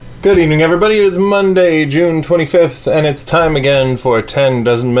Good evening, everybody. It is Monday, June 25th, and it's time again for 10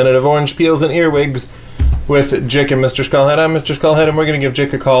 dozen minute of orange peels and earwigs with Jick and Mr. Skullhead. I'm Mr. Skullhead, and we're going to give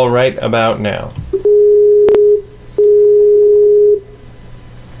Jick a call right about now.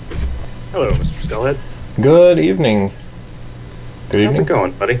 Hello, Mr. Skullhead. Good evening. Good evening. How's it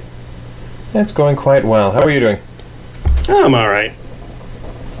going, buddy? It's going quite well. How are you doing? Oh, I'm all right.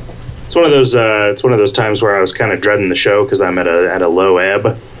 It's one of those times where I was kind of dreading the show because I'm at a low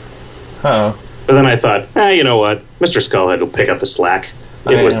ebb. Oh. But then I thought, you know what? Mr. Skullhead will pick up the slack.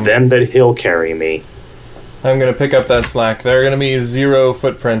 It was then that he'll carry me. I'm going to pick up that slack. There are going to be 0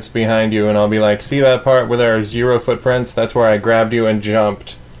 footprints behind you, and I'll be like, see that part where there are 0 footprints? That's where I grabbed you and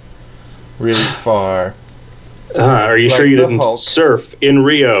jumped really far. Are you like sure you didn't Hulk. surf in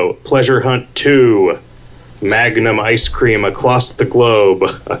Rio, Pleasure Hunt 2, Magnum ice cream across the globe?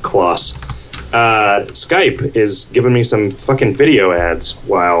 Skype is giving me some fucking video ads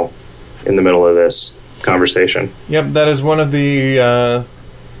while in the middle of this conversation. Yep, that is one of the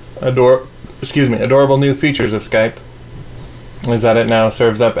adorable new features of Skype, is that it now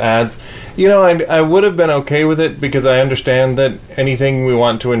serves up ads. You know, I would have been okay with it because I understand that anything we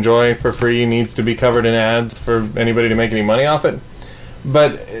want to enjoy for free needs to be covered in ads for anybody to make any money off it.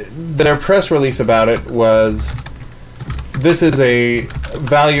 But their press release about it was, this is a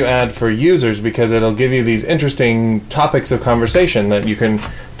value add for users because it'll give you these interesting topics of conversation that you can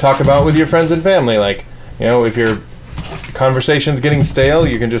talk about with your friends and family. Like, you know, if your conversation's getting stale,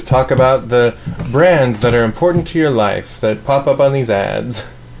 you can just talk about the brands that are important to your life that pop up on these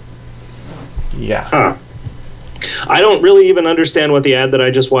ads. Yeah. Huh. I don't really even understand what the ad that I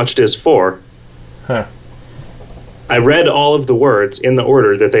just watched is for. Huh. I read all of the words in the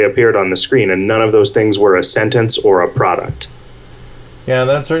order that they appeared on the screen, and none of those things were a sentence or a product. Yeah,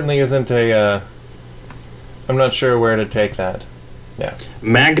 that certainly isn't a... I'm not sure where to take that. Yeah.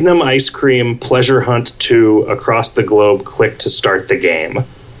 Magnum ice cream, Pleasure Hunt 2, across the globe, click to start the game.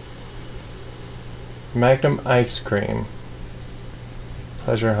 Magnum ice cream.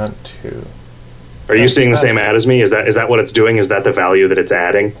 Pleasure Hunt 2. Are you seeing the same ad as me? Is that what it's doing? Is that the value that it's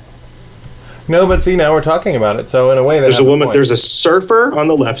adding? No, but see, now we're talking about it, so in a way there's a woman, there's a surfer on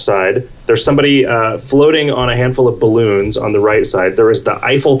the left side, there's somebody floating on a handful of balloons on the right side, there is the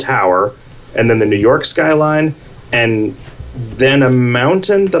Eiffel Tower, and then the New York skyline, and then a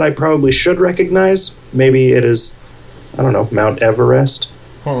mountain that I probably should recognize. Maybe it is, I don't know, Mount Everest.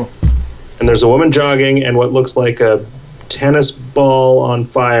 And there's a woman jogging, and what looks like a tennis ball on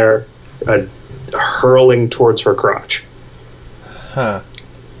fire hurling towards her crotch. Huh.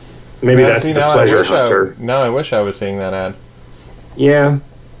 Maybe that's the Pleasure Hunter. Now I wish I was seeing that ad. Yeah.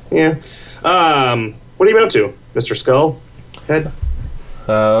 What have you been up to, Mr. Skullhead?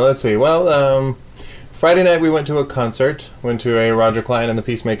 Let's see. Well, Friday night we went to a concert. Went to a Roger Klein and the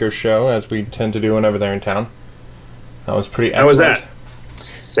Peacemakers show, as we tend to do whenever they're in town. That was pretty excellent. How was that?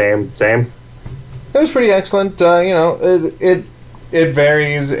 Same. It was pretty excellent. You know, it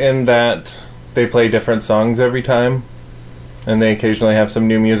varies in that they play different songs every time. And they occasionally have some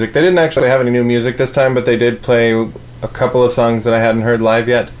new music. They didn't actually have any new music this time, but they did play a couple of songs that I hadn't heard live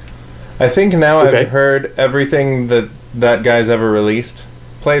yet. I think now I've heard everything that guy's ever released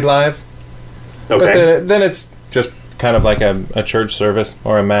played live. Okay. But then it's just kind of like a church service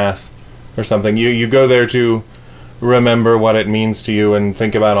or a mass or something. You go there to remember what it means to you and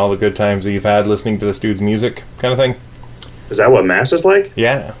think about all the good times that you've had listening to this dude's music kind of thing. Is that what mass is like?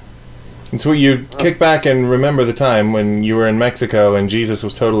 Yeah. It's where you kick back and remember the time when you were in Mexico and Jesus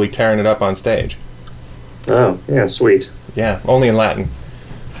was totally tearing it up on stage. Oh, yeah, sweet. Yeah, only in Latin.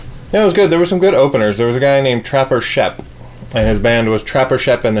 Yeah, it was good. There were some good openers. There was a guy named Trapper Shep, and his band was Trapper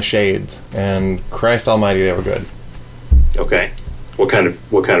Shep and the Shades, and Christ almighty, they were good. Okay. What kind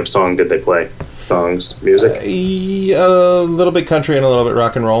of song did they play? Songs? Music? A little bit country and a little bit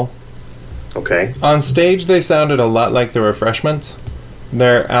rock and roll. Okay. On stage, they sounded a lot like the Refreshments.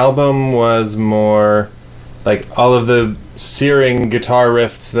 Their album was more like all of the searing guitar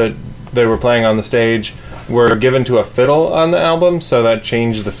riffs that they were playing on the stage were given to a fiddle on the album, so that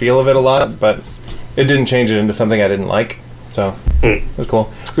changed the feel of it a lot, but it didn't change it into something I didn't like, so it was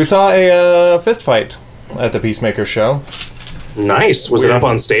cool. We saw a fist fight at the Peacemaker show. Nice. Was it up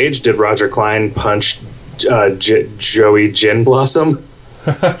on stage? Did Roger Klein punch Joey Gin Blossom?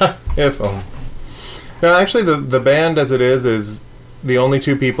 No, actually, the band as it is the only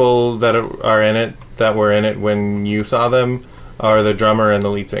 2 people that are in it, that were in it when you saw them, are the drummer and the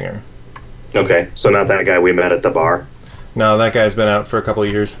lead singer. Okay, so not that guy we met at the bar? No, that guy's been out for a couple of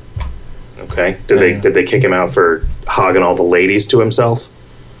years. Okay. Did they kick him out for hogging all the ladies to himself?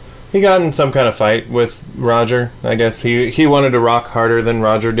 He got in some kind of fight with Roger. I guess he wanted to rock harder than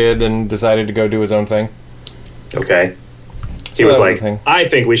Roger did and decided to go do his own thing. Okay. So He was like, I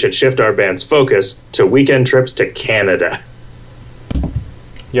think we should shift our band's focus to weekend trips to Canada.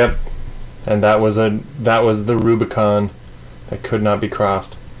 Yep. And that was the Rubicon that could not be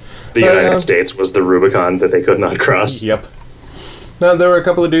crossed. The United States was the Rubicon that they could not cross. Yep. Now, there were a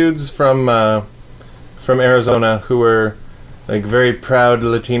couple of dudes from Arizona who were like very proud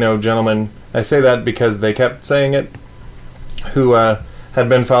Latino gentlemen. I say that because they kept saying it. Who had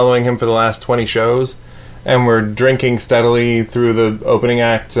been following him for the last 20 shows and were drinking steadily through the opening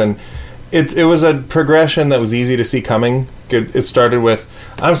acts, and it was a progression that was easy to see coming. It started with,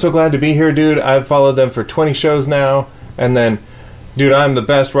 I'm so glad to be here, dude. I've followed them for 20 shows now. And then, dude, I'm the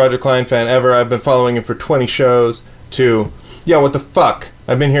best Roger Clyne fan ever. I've been following him for 20 shows. To, yeah, what the fuck?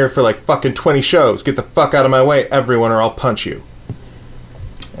 I've been here for like fucking 20 shows. Get the fuck out of my way, everyone, or I'll punch you.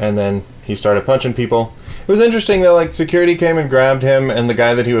 And then he started punching people. It was interesting though, like security came and grabbed him and the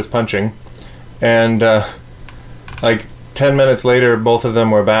guy that he was punching. And like 10 minutes later, both of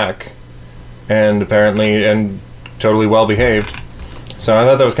them were back. And apparently, and totally well behaved. So I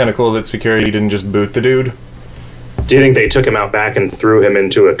thought that was kind of cool that security didn't just boot the dude. Do you think they took him out back and threw him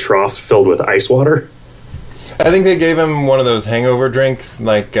into a trough filled with ice water? I think they gave him one of those hangover drinks,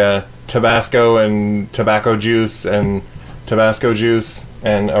 like Tabasco and tobacco juice and Tabasco juice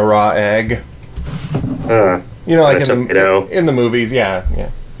and a raw egg. You know, like in the movies, yeah.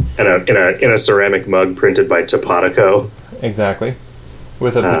 In a ceramic mug printed by Topatico. Exactly,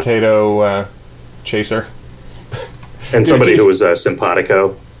 with a potato chaser. And somebody who was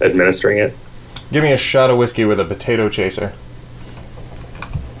simpatico administering it. Give me a shot of whiskey with a potato chaser.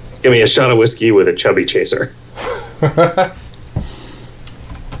 Give me a shot of whiskey with a chubby chaser. Wow.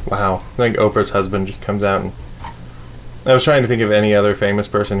 I think Oprah's husband just comes out and... I was trying to think of any other famous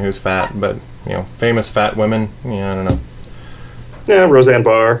person who's fat, but, you know, famous fat women, yeah, I don't know. Yeah, Roseanne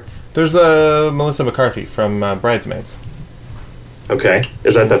Barr. There's the Melissa McCarthy from Bridesmaids. Okay.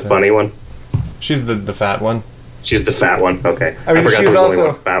 Is that the funny one? She's the fat one. She's the fat one. Okay. I mean, forgot there was only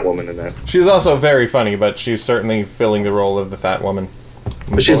one fat woman in that. She's also very funny, but she's certainly filling the role of the fat woman.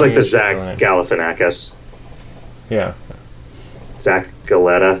 But she's like the Zach Galifianakis. Yeah. Zach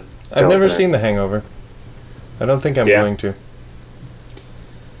Galetta. I've never seen The Hangover. I don't think I'm going to.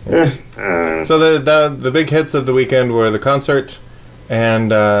 Yeah. So the big hits of the weekend were the concert and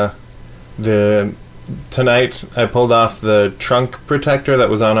tonight I pulled off the trunk protector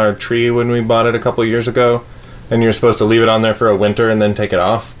that was on our tree when we bought it a couple of years ago, and you're supposed to leave it on there for a winter and then take it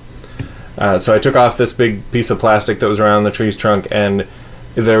off. So I took off this big piece of plastic that was around the tree's trunk, and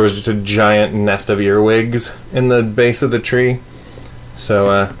there was just a giant nest of earwigs in the base of the tree.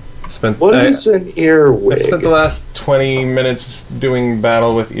 So What is an earwig? I spent the last 20 minutes doing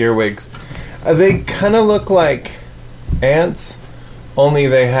battle with earwigs. They kind of look like ants, only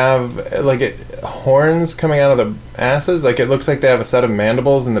they have like horns coming out of the asses. Like it looks like they have a set of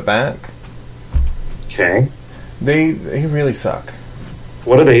mandibles in the back. Okay. They really suck.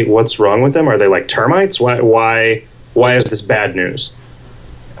 What are they? What's wrong with them? Are they like termites? Why is this bad news?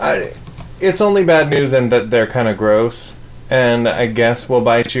 It's only bad news in that they're kind of gross, and I guess will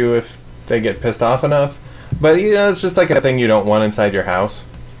bite you if they get pissed off enough. But you know, it's just like a thing you don't want inside your house.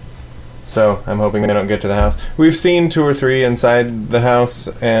 So I'm hoping they don't get to the house. We've seen 2 or 3 inside the house,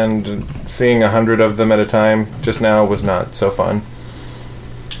 and seeing 100 of them at a time just now was not so fun.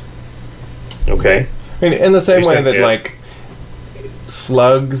 Okay. I mean, in the same way that like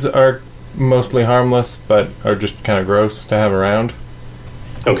slugs are mostly harmless, but are just kind of gross to have around.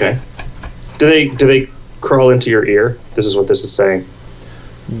 Okay. Do they crawl into your ear? This is what this is saying.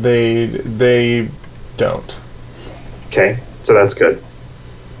 They don't. Okay, so that's good.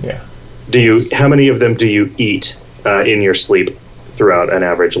 Yeah. How many of them do you eat in your sleep throughout an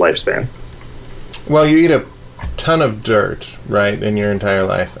average lifespan? Well, you eat a ton of dirt, right, in your entire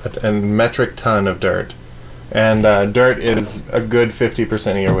life, a metric ton of dirt, and dirt is a good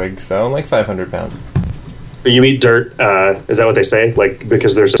 50% earwig, so like 500 pounds. But you eat dirt, is that what they say? Like,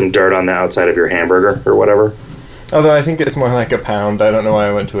 because there's some dirt on the outside of your hamburger or whatever? Although I think it's more like a pound. I don't know why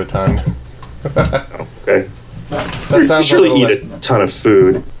I went to a ton. Oh, okay. That sounds you surely eat a ton of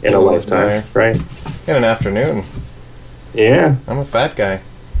food in a lifetime, right? In an afternoon. Yeah. I'm a fat guy.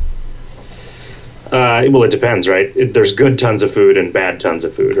 Well, it depends, right? There's good tons of food and bad tons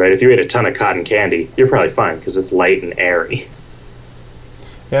of food, right? If you ate a ton of cotton candy, you're probably fine because it's light and airy.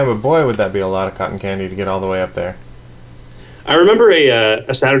 Yeah, but boy, would that be a lot of cotton candy to get all the way up there. I remember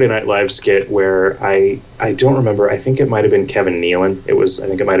a Saturday Night Live skit where I don't remember. I think it might have been Kevin Nealon. I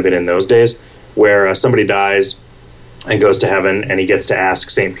think it might have been in those days where somebody dies and goes to heaven, and he gets to ask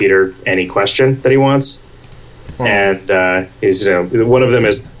St. Peter any question that he wants. And he's, one of them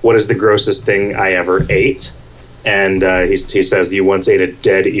is, what is the grossest thing I ever ate? And he says, you once ate a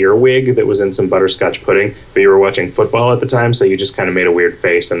dead earwig that was in some butterscotch pudding, but you were watching football at the time, so you just kind of made a weird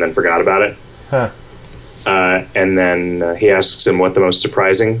face and then forgot about it. Huh. And then he asks him what the most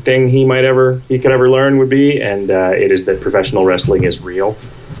surprising thing he could ever learn would be, and it is that professional wrestling is real.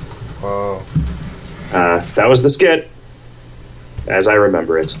 Whoa. That was the skit, as I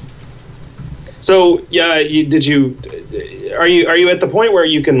remember it. So, yeah, are you at the point where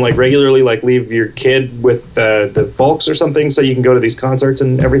you can regularly leave your kid with the folks or something so you can go to these concerts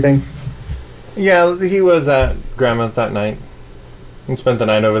and everything? Yeah, he was at Grandma's that night and spent the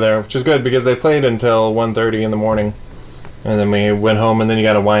night over there, which is good because they played until 1:30 in the morning, and then we went home, and then you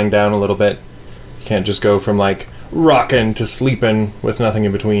got to wind down a little bit. You can't just go from rocking to sleeping with nothing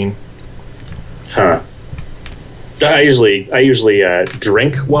in between. Huh. I usually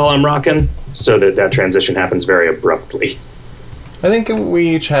drink while I'm rocking, so that transition happens very abruptly. I think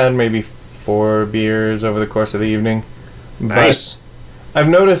we each had maybe 4 beers over the course of the evening. Nice. But I've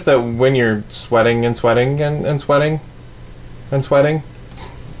noticed that when you're sweating and sweating and sweating and sweating,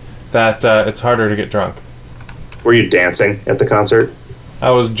 that it's harder to get drunk. Were you dancing at the concert?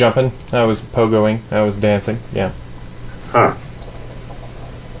 I was jumping. I was pogoing. I was dancing. Yeah. Huh.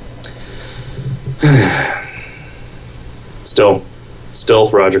 Still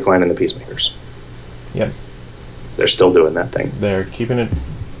Roger Klein and the Peacemakers. Yep. They're still doing that thing. They're keeping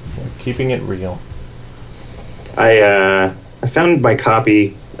it real. I found my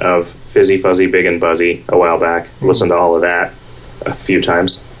copy of Fizzy Fuzzy Big and Buzzy a while back. Listened to all of that a few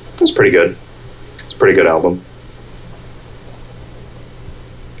times. It was pretty good. It's a pretty good album.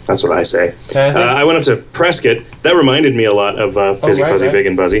 That's what I say. I went up to Prescott. That reminded me a lot of Fizzy Fuzzy Big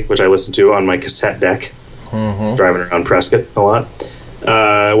and Buzzy, which I listened to on my cassette deck. Driving around Prescott a lot.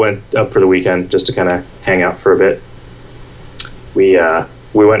 I went up for the weekend just to kind of hang out for a bit. We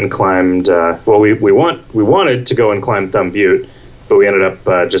went and climbed. We wanted to go and climb Thumb Butte, but we ended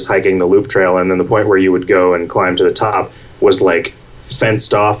up just hiking the Loop Trail, and then the point where you would go and climb to the top was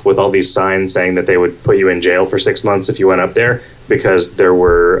fenced off with all these signs saying that they would put you in jail for 6 months if you went up there because there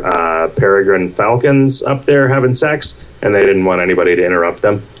were peregrine falcons up there having sex, and they didn't want anybody to interrupt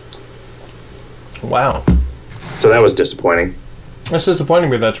them. Wow. So that was disappointing. That's disappointing,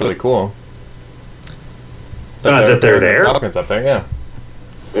 but that's really cool. That they're there? Falcons up there,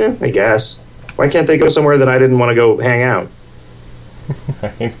 yeah. I guess. Why can't they go somewhere that I didn't want to go hang out?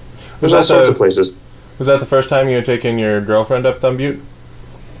 Right. There's all sorts of places. Was that the first time you had taken your girlfriend up Thumb Butte?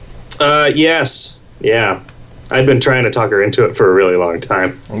 Yes. Yeah. I'd been trying to talk her into it for a really long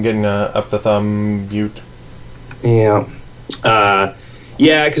time. I'm getting up the Thumb Butte. Yeah.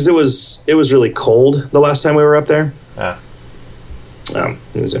 Yeah, because it was really cold the last time we were up there.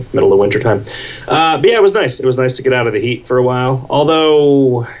 It was the middle of winter time. But yeah, it was nice. It was nice to get out of the heat for a while.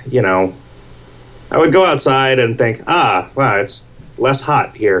 Although, I would go outside and think, wow, it's less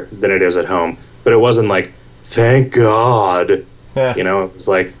hot here than it is at home. But it wasn't thank God. Yeah. It was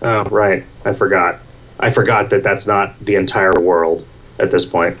oh, right, I forgot. I forgot that that's not the entire world at this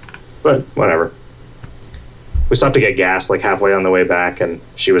point. But whatever. We stopped to get gas halfway on the way back, and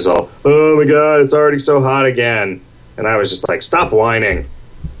she was all, oh my God, it's already so hot again. And I was just stop whining.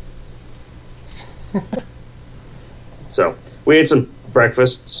 So we ate some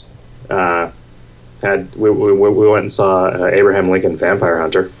breakfasts. We went and saw Abraham Lincoln Vampire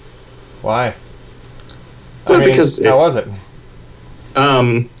Hunter. Why? Well, because how was it?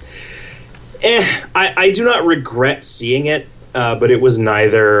 I do not regret seeing it, but it was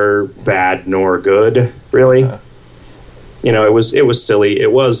neither bad nor good, really. It was silly.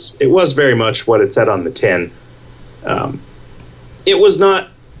 It was very much what it said on the tin. It was not.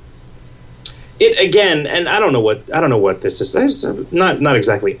 It again, and I don't know what this is. I'm not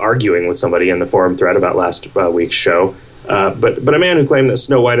exactly arguing with somebody in the forum thread about last week's show. But a man who claimed that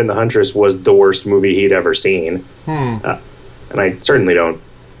Snow White and the Huntress was the worst movie he'd ever seen. And I certainly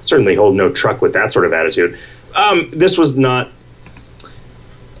hold no truck with that sort of attitude. This was not.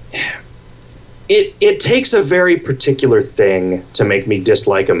 It takes a very particular thing to make me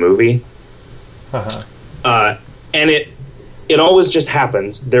dislike a movie. And it always just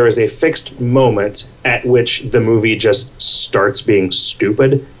happens. There is a fixed moment at which the movie just starts being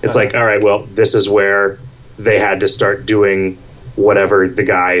stupid. It's all right, well, this is where they had to start doing whatever the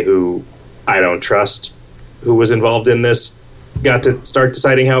guy who I don't trust, who was involved in this, got to start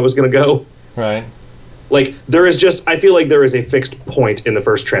deciding how it was going to go. Right. There is just, I feel like there is a fixed point in the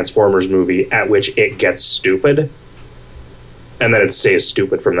first Transformers movie at which it gets stupid. and then it stays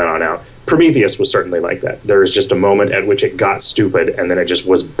stupid from then on out. Prometheus was certainly like that. There was just a moment at which it got stupid, and then it just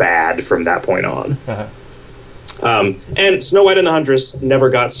was bad from that point on. And Snow White and the Huntress never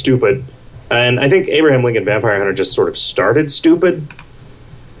got stupid. And I think Abraham Lincoln Vampire Hunter just sort of started stupid.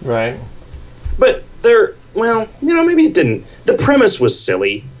 Right. But well, maybe it didn't. The premise was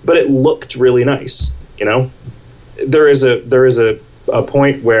silly, but it looked really nice, There is a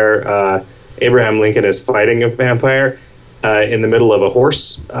point where Abraham Lincoln is fighting a vampire in the middle of a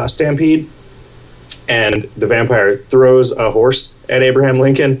horse stampede, and the vampire throws a horse at Abraham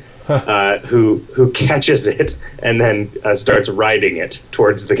Lincoln, who catches it and then starts riding it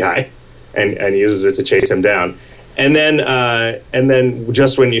towards the guy, and uses it to chase him down. And then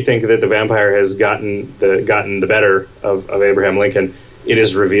just when you think that the vampire has gotten the better of Abraham Lincoln, it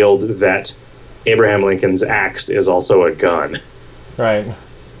is revealed that Abraham Lincoln's axe is also a gun. Right.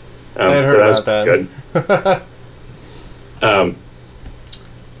 I had heard about that. Good.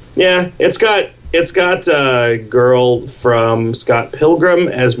 Yeah, it's got a girl from Scott Pilgrim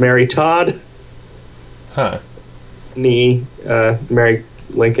as Mary Todd. Huh. Mary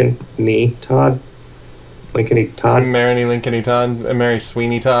Lincoln, Todd. Lincoln-y Todd. Mary Lincoln-y Todd. Mary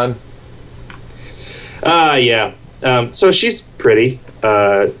Sweeney Todd. Yeah. So she's pretty.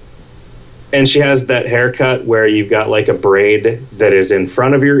 And she has that haircut where you've got like a braid that is in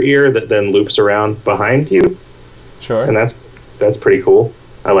front of your ear that then loops around behind you. Sure. And that's pretty cool.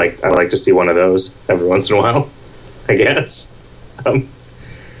 I like to see one of those every once in a while, I guess.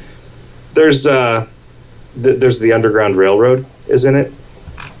 There's the Underground Railroad, isn't it?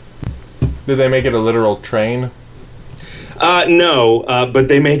 Did they make it a literal train? No, but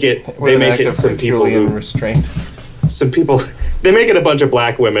they make it. They make it some people who restraint. Some people. They make it a bunch of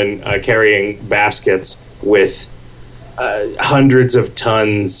black women carrying baskets with hundreds of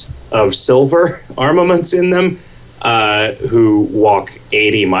tons of silver armaments in them, who walk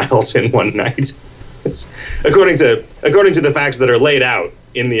 80 miles in one night. It's according to the facts that are laid out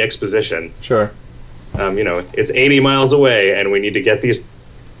in the exposition. Sure. It's 80 miles away, and we need to get these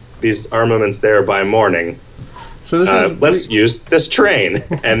armaments there by morning. So let's use this train.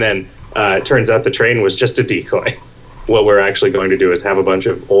 And then it turns out the train was just a decoy. What we're actually going to do is have a bunch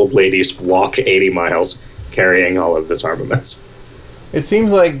of old ladies walk 80 miles carrying all of this armaments. It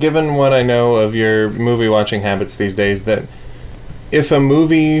seems like, given what I know of your movie watching habits these days, that if a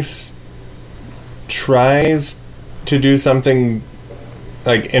movie tries to do something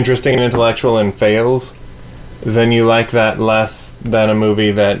like interesting and intellectual and fails, then you like that less than a movie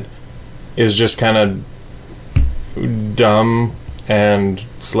that is just kind of dumb and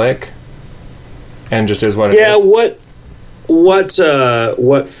slick and just is what it is. Yeah,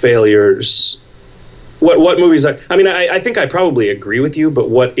 what failures, what movies are... I mean, I think I probably agree with you, but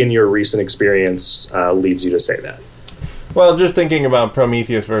what in your recent experience leads you to say that? Well, just thinking about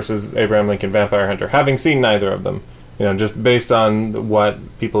Prometheus versus Abraham Lincoln Vampire Hunter, having seen neither of them, just based on what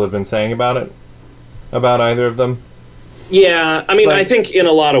people have been saying about it, about either of them. Yeah, I mean, I think in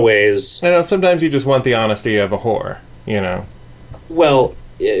a lot of ways... sometimes you just want the honesty of a whore, Well,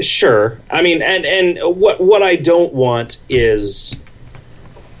 sure. I mean, and what I don't want is,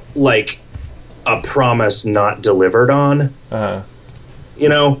 like, a promise not delivered on. Uh-huh.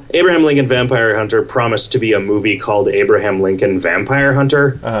 Abraham Lincoln Vampire Hunter promised to be a movie called Abraham Lincoln Vampire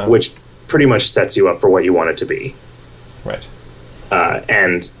Hunter, which pretty much sets you up for what you want it to be. Right.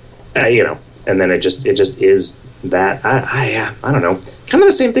 And then it just is that. I don't know. Kind of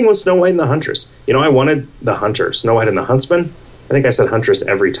the same thing with Snow White and the Huntress. I wanted the Hunter, Snow White and the Huntsman. I think I said Huntress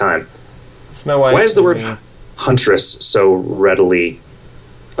every time. Snow White. Why is the word Huntress so readily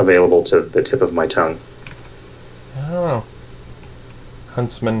available to the tip of my tongue? I don't know.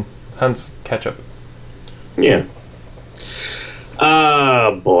 Hunts ketchup. Yeah.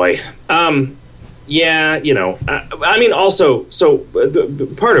 Boy. Yeah, I mean, also, so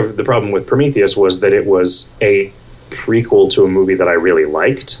part of the problem with Prometheus was that it was a prequel to a movie that I really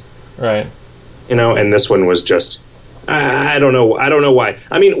liked. Right. And this one was just, I don't know why.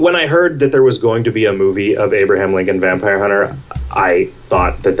 I mean, when I heard that there was going to be a movie of Abraham Lincoln Vampire Hunter, I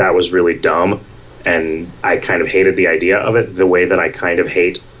thought that was really dumb, and I kind of hated the idea of it the way that I kind of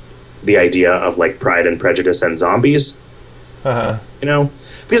hate the idea of, like, Pride and Prejudice and zombies. Uh-huh.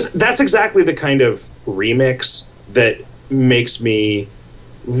 Because that's exactly the kind of remix that makes me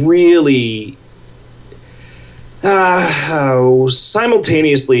really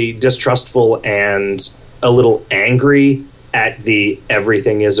simultaneously distrustful and a little angry at the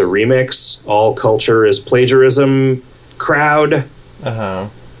everything is a remix, all culture is plagiarism crowd. Uh-huh.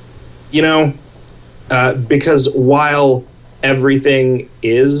 Because while everything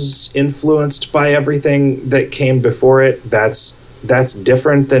is influenced by everything that came before it, that's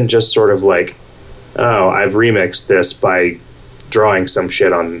different than just sort of like, oh, I've remixed this by drawing some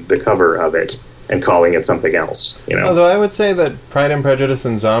shit on the cover of it and calling it something else, you know? Although I would say that Pride and Prejudice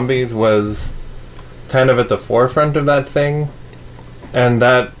and Zombies was kind of at the forefront of that thing. And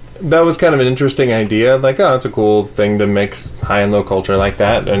that was kind of an interesting idea. Like, oh, it's a cool thing to mix high and low culture like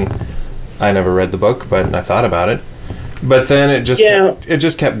that. And I never read the book, but I thought about it. But then it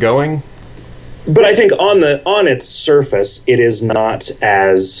just kept going. But I think on its surface, it is not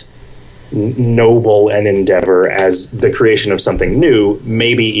as noble an endeavor as the creation of something new,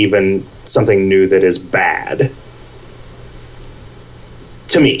 maybe even something new that is bad.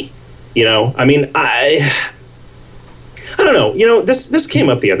 To me, you know, I mean, I don't know, you know, this came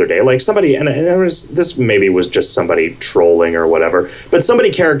up the other day, like somebody, and this maybe was just somebody trolling or whatever, but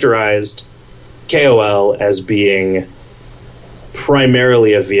somebody characterized KoL as being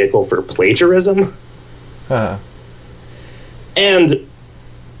primarily a vehicle for plagiarism. Uh-huh. And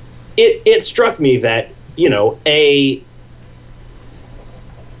it struck me that, you know, a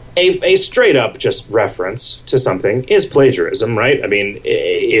straight up just reference to something is plagiarism, right? I mean,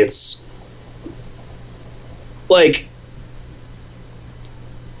 it's like,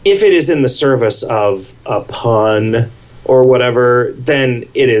 if it is in the service of a pun or whatever, then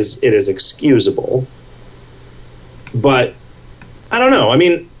it is excusable. But I don't know. I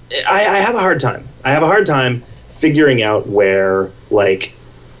mean, I have a hard time. I have a hard time figuring out where, like,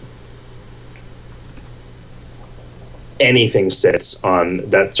 anything sits on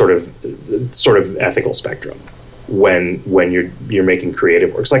that sort of ethical spectrum when you're making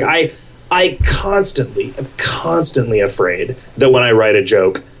creative works. Like, I constantly am afraid that when I write a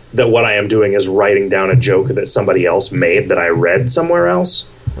joke, that what I am doing is writing down a joke that somebody else made that I read somewhere else.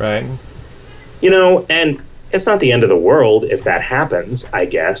 Right. You know, and it's not the end of the world if that happens, I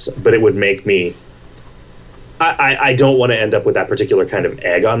guess, but it would make me... I don't want to end up with that particular kind of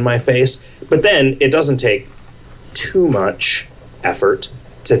egg on my face. But then it doesn't take too much effort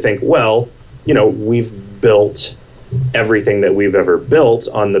to think, well, you know, we've built everything that we've ever built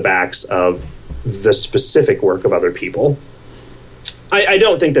on the backs of the specific work of other people. I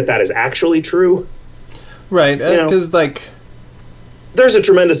don't think that is actually true. Right, because, like... There's a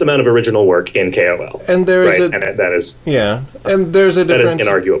tremendous amount of original work in KoL. And there's right? And that is... Yeah, and there's a difference... That is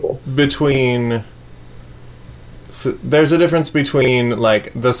inarguable. There's a difference between,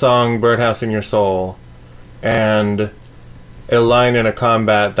 like, the song Birdhouse in Your Soul and a line in a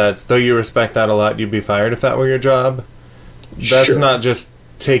combat that's, though you respect that a lot, you'd be fired if that were your job. That's sure. Not just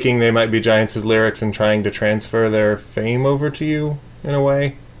taking They Might Be Giants' lyrics and trying to transfer their fame over to you, in a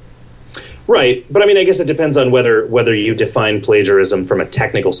way. Right, but I mean, I guess it depends on whether you define plagiarism from a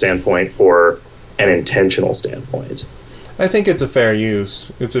technical standpoint or an intentional standpoint. I think it's a fair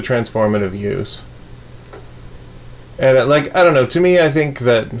use. It's a transformative use. And, like, I don't know, to me, I think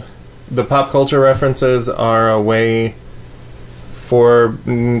that the pop culture references are a way for,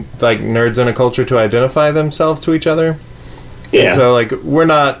 like, nerds in a culture to identify themselves to each other. Yeah. And so, like, we're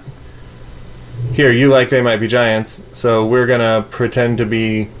not... Here, you like They Might Be Giants, so we're gonna pretend to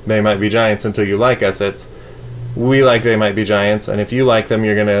be They Might Be Giants until you like us. It's, we like They Might Be Giants, and if you like them,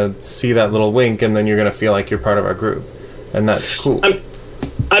 you're gonna see that little wink, and then you're gonna feel like you're part of our group. And that's cool.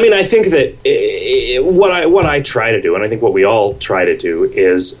 I mean, I think that what I try to do, and I think what we all try to do,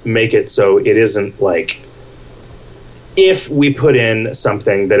 is make it so it isn't like, if we put in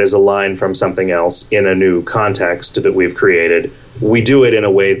something that is a line from something else in a new context that we've created, we do it in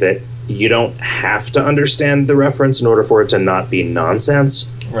a way that you don't have to understand the reference in order for it to not be nonsense.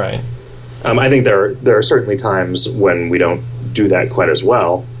 Right. I think there are certainly times when we don't do that quite as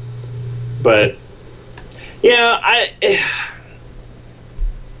well. But, yeah, I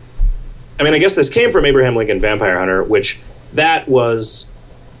mean, I guess this came from Abraham Lincoln Vampire Hunter, which that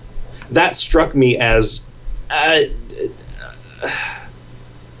struck me as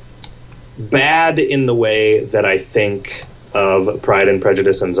bad in the way that I think of Pride and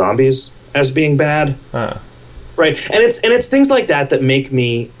Prejudice and Zombies as being bad. Right? And it's things like that make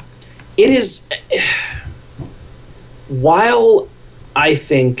me... It is... While I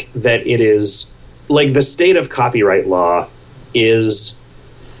think that it is... Like, the state of copyright law is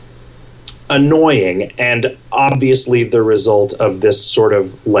annoying and obviously the result of this sort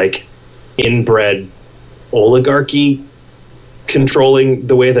of, like, inbred oligarchy controlling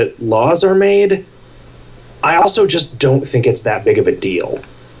the way that laws are made, I also just don't think it's that big of a deal.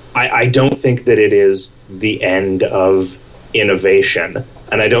 I don't think that it is the end of innovation.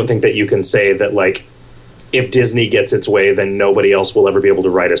 And I don't think that you can say that, like, if Disney gets its way, then nobody else will ever be able to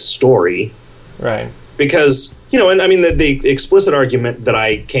write a story. Right. Because and I mean, the explicit argument that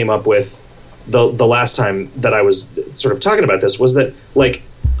I came up with the last time that I was sort of talking about this was that, like,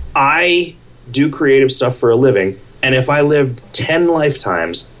 I do creative stuff for a living, and if I lived 10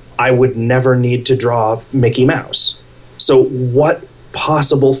 lifetimes, I would never need to draw Mickey Mouse. So what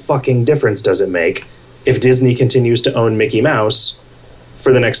possible fucking difference does it make if Disney continues to own Mickey Mouse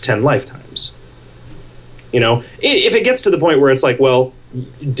for the next 10 lifetimes? If it gets to the point where it's like, well,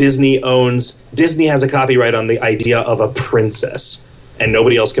 Disney has a copyright on the idea of a princess, and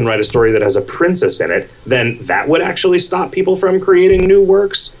nobody else can write a story that has a princess in it, then that would actually stop people from creating new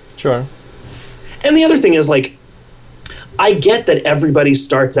works. Sure. And the other thing is, like, I get that everybody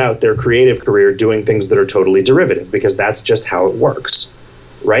starts out their creative career doing things that are totally derivative, because that's just how it works,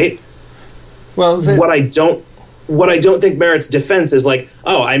 right? Well, what I don't think merits defense is like,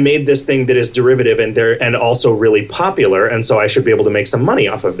 oh, I made this thing that is derivative and also really popular, and so I should be able to make some money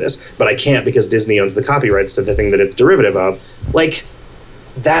off of this, but I can't because Disney owns the copyrights to the thing that it's derivative of. Like,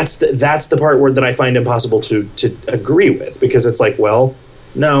 that's the part that I find impossible to agree with, because it's like, well,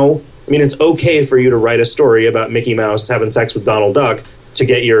 no. I mean, it's okay for you to write a story about Mickey Mouse having sex with Donald Duck to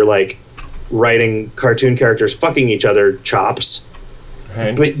get your, like, writing cartoon characters fucking each other chops,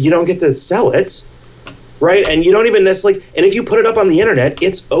 right. But you don't get to sell it, right? And you don't even necessarily... And if you put it up on the internet,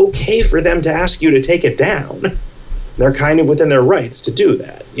 it's okay for them to ask you to take it down. They're kind of within their rights to do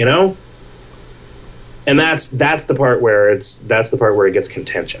that, And that's the part where it gets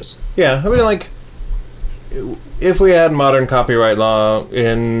contentious. Yeah, I mean, like, if we had modern copyright law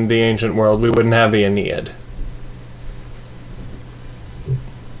in the ancient world, we wouldn't have the Aeneid.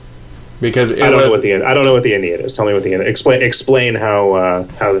 Because I don't know what the Aeneid is. Tell me what the Aeneid. Explain how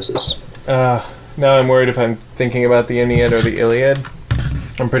this is. Now I'm worried if I'm thinking about the Aeneid or the Iliad.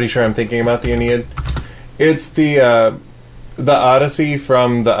 I'm pretty sure I'm thinking about the Aeneid. It's the Odyssey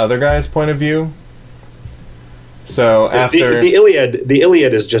from the other guy's point of view. So after the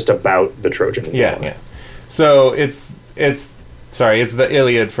Iliad is just about the Trojan War. Yeah. So it's the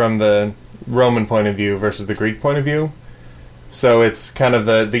Iliad from the Roman point of view versus the Greek point of view. So it's kind of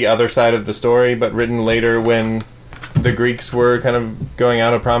the other side of the story, but written later when the Greeks were kind of going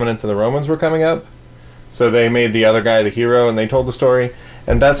out of prominence and the Romans were coming up. So they made the other guy the hero and they told the story.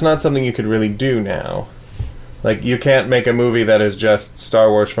 And that's not something you could really do now. Like, you can't make a movie that is just Star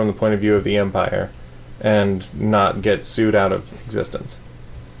Wars from the point of view of the Empire and not get sued out of existence.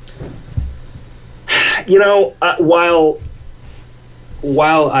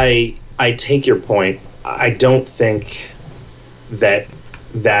 While I take your point, I don't think that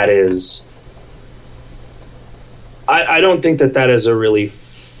is... I don't think that is a really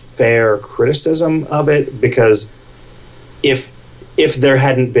fair criticism of it, because if there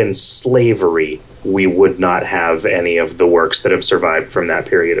hadn't been slavery, we would not have any of the works that have survived from that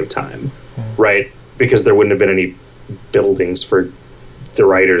period of time, right? Because there wouldn't have been any buildings for the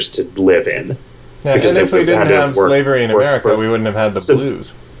writers to live in. Yeah, and if we didn't have slavery in America, we wouldn't have had the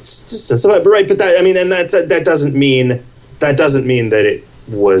blues. Right, but that doesn't mean that it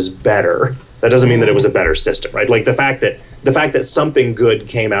was better. That doesn't mean that it was a better system, right? Like, the fact that something good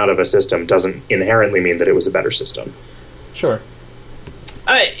came out of a system doesn't inherently mean that it was a better system. Sure.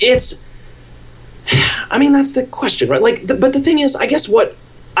 That's the question, right? Like, but the thing is, I guess what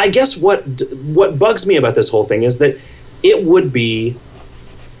bugs me about this whole thing is that it would be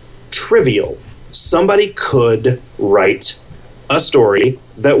trivial. Somebody could write a story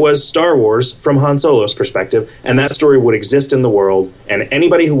that was Star Wars from Han Solo's perspective, and that story would exist in the world, and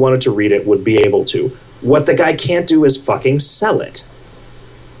anybody who wanted to read it would be able to. What the guy can't do is fucking sell it.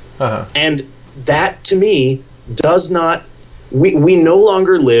 Uh-huh. And that, to me, does not... We no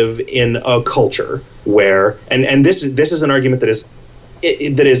longer live in a culture where... And this is an argument that is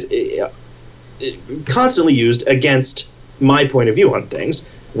constantly used against my point of view on things.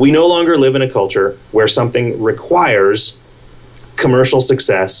 We no longer live in a culture where something requires commercial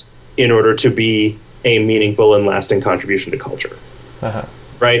success in order to be a meaningful and lasting contribution to culture. Uh-huh.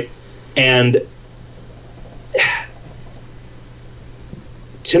 Right? And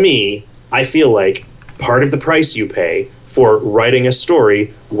to me, I feel like part of the price you pay for writing a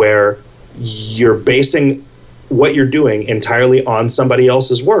story where you're basing what you're doing entirely on somebody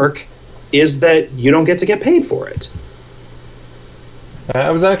else's work is that you don't get to get paid for it. I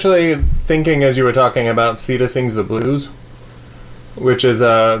was actually thinking as you were talking about Sita Sings the Blues, which is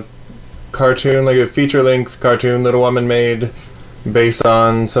a cartoon, like a feature-length cartoon Little Woman made based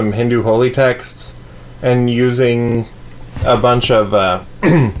on some Hindu holy texts and using a bunch of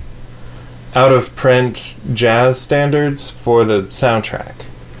out-of-print jazz standards for the soundtrack.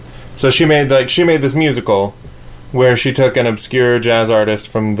 So she made this musical where she took an obscure jazz artist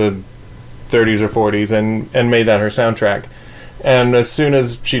from the 30s or 40s and made that her soundtrack. And as soon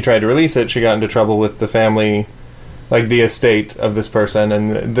as she tried to release it, she got into trouble with the family, like the estate of this person.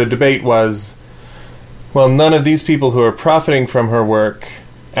 And the debate was, well, none of these people who are profiting from her work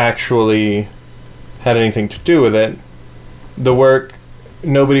actually had anything to do with it. The work,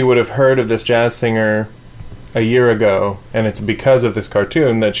 nobody would have heard of this jazz singer a year ago, and it's because of this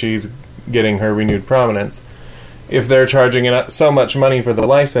cartoon that she's getting her renewed prominence. If they're charging so much money for the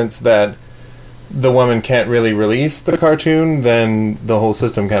license that the woman can't really release the cartoon, then the whole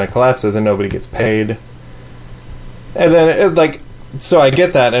system kind of collapses and nobody gets paid. And then, so I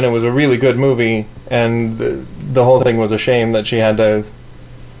get that, and it was a really good movie, and the whole thing was a shame that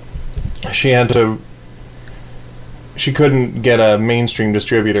she couldn't get a mainstream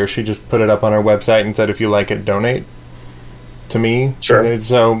distributor. She just put it up on her website and said, if you like it, donate to me. Sure.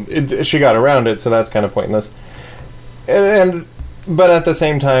 So she got around it, so that's kind of pointless. But at the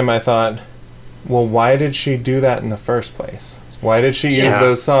same time, I thought, well, why did she do that in the first place? Why did she use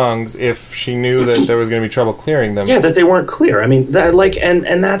those songs if she knew that there was going to be trouble clearing them? Yeah, that they weren't clear. I mean,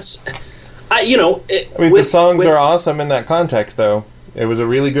 and that's, the songs are awesome in that context, though. It was a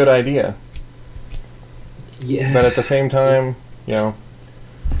really good idea. Yeah. But at the same time,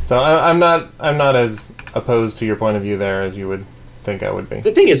 so I'm not as opposed to your point of view there as you would think I would be.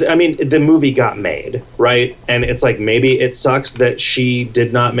 The thing is, I mean, the movie got made, right? And it's like, maybe it sucks that she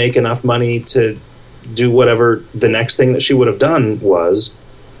did not make enough money to do whatever the next thing that she would have done was.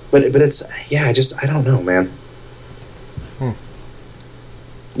 But it's, I don't know, man.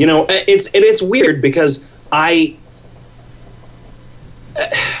 It's weird because I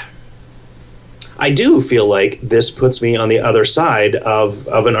do feel like this puts me on the other side of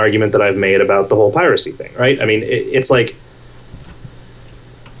an argument that I've made about the whole piracy thing, right? I mean, it's like,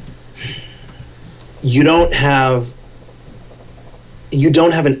 you don't have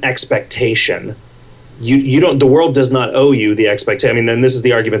an expectation. The world does not owe you the expectation. I mean, then this is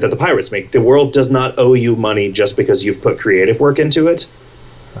the argument that the pirates make. The world does not owe you money just because you've put creative work into it.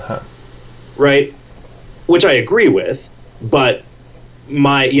 Uh-huh. Right? Which I agree with, but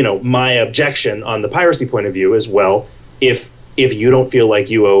my objection on the piracy point of view is, well, if you don't feel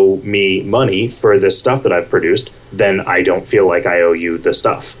like you owe me money for this stuff that I've produced, then I don't feel like I owe you the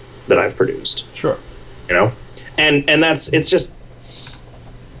stuff that I've produced. Sure. And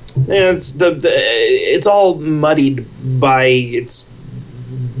it's all muddied by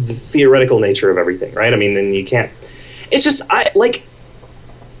the theoretical nature of everything, right? I mean, and you can't. It's just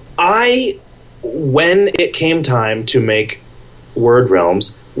when it came time to make Word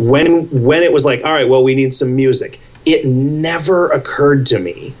Realms, when it was like, all right, well, we need some music, it never occurred to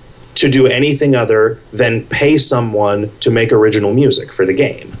me to do anything other than pay someone to make original music for the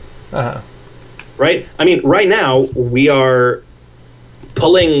game. Uh-huh. Right? I mean, right now we are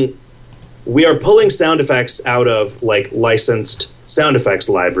pulling sound effects out of licensed sound effects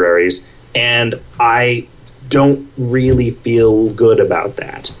libraries, and I don't really feel good about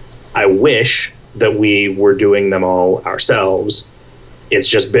that. I wish that we were doing them all ourselves. It's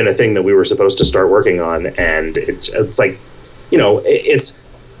just been a thing that we were supposed to start working on, and it's like, it's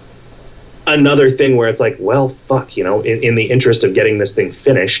another thing where it's like, well, fuck, in the interest of getting this thing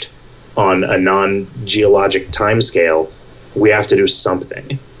finished on a non-geologic timescale, we have to do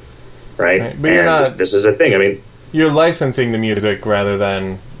something, right? But this is a thing. I mean, you're licensing the music rather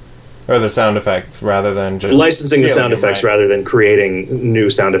than, or the sound effects rather than just licensing the sound effects, right? Rather than creating new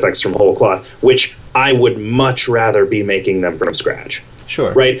sound effects from whole cloth, which I would much rather be making them from scratch.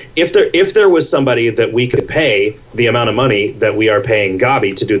 Sure. Right? If there was somebody that we could pay the amount of money that we are paying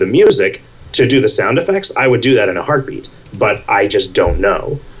Gabi to do the music, to do the sound effects, I would do that in a heartbeat. But I just don't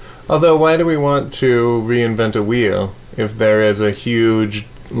know. Although, why do we want to reinvent a wheel if there is a huge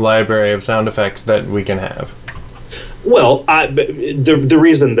library of sound effects that we can have? Well, the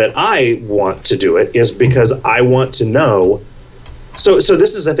reason that I want to do it is because I want to know. So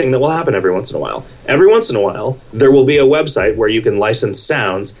this is a thing that will happen every once in a while. Every once in a while, there will be a website where you can license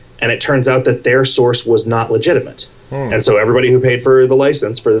sounds, and it turns out that their source was not legitimate. And so everybody who paid for the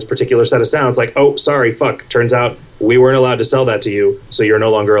license for this particular set of sounds, like, oh, sorry, fuck, turns out we weren't allowed to sell that to you, so you're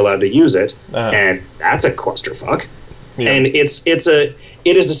no longer allowed to use it. And that's a clusterfuck. Yeah. And it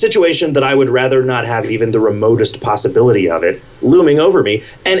is a situation that I would rather not have even the remotest possibility of it looming over me.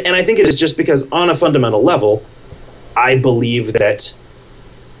 And I think it is just because on a fundamental level, I believe that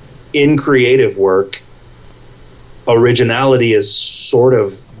in creative work, originality is sort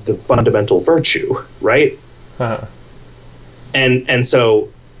of the fundamental virtue, right? Uh-huh. And so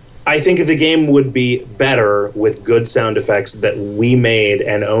I think the game would be better with good sound effects that we made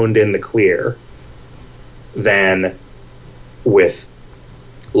and owned in the clear than with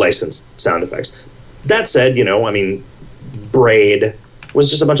licensed sound effects. That said, Braid was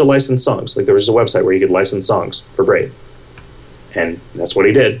just a bunch of licensed songs. Like, there was a website where you could license songs for Braid. And that's what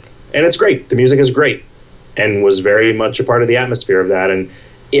he did. And it's great. The music is great. And was very much a part of the atmosphere of that. And,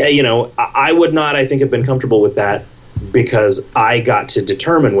 I would not, I think, have been comfortable with that because I got to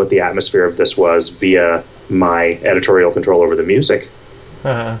determine what the atmosphere of this was via my editorial control over the music.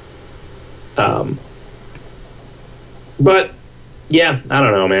 Uh-huh. But, yeah, I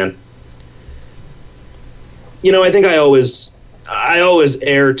don't know, man. I think I always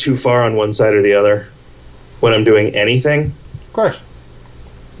err too far on one side or the other when I'm doing anything. Of course.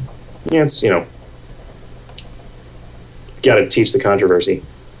 Yeah, it's, got to teach the controversy.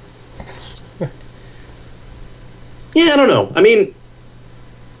 Yeah, I don't know. I mean,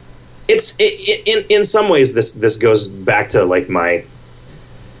 in some ways this goes back to like my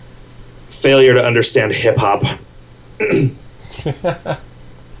failure to understand hip hop.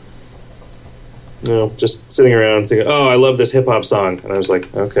 Just sitting around thinking, "Oh, I love this hip hop song," and I was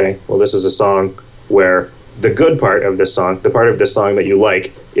like, "Okay, well, this is a song where the good part of this song, the part of this song that you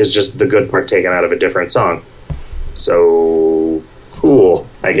like, is just the good part taken out of a different song." So cool,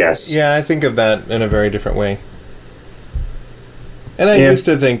 I guess. Yeah, I think of that in a very different way. And I used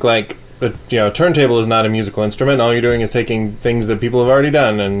to think like, a turntable is not a musical instrument. All you're doing is taking things that people have already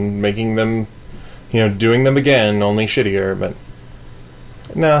done and making them, doing them again, only shittier. But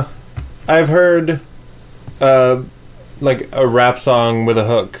no, I've heard like a rap song with a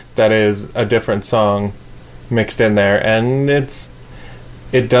hook that is a different song mixed in there, and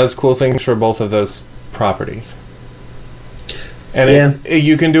it does cool things for both of those properties. And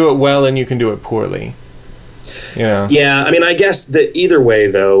you can do it well and you can do it poorly. Yeah, I mean, I guess that either way,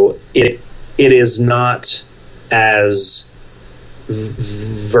 though, it is not as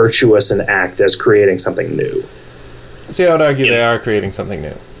virtuous an act as creating something new. See, I would argue they are creating something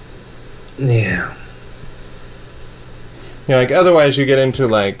new. Yeah. Like, otherwise you get into,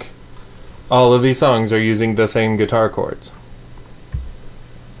 like, all of these songs are using the same guitar chords.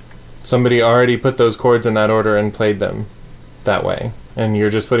 Somebody already put those chords in that order and played them that way, and you're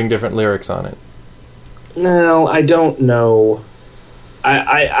just putting different lyrics on it. No, I don't know.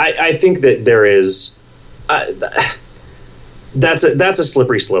 I think that there is... that's a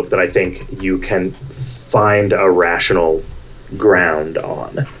slippery slope that I think you can find a rational ground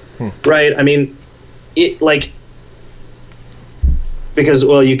on. Right? I mean, because,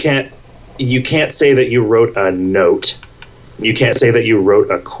 well, you can't say that you wrote a note. You can't say that you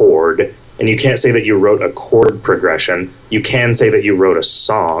wrote a chord. And you can't say that you wrote a chord progression. You can say that you wrote a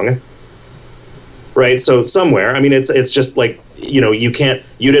song. Right? So somewhere, I mean, it's just like, you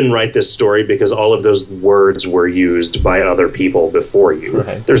didn't write this story because all of those words were used by other people before you.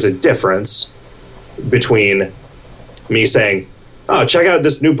 Right. There's a difference between me saying, "Oh, check out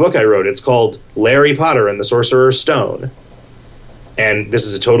this new book I wrote. It's called Larry Potter and the Sorcerer's Stone." And this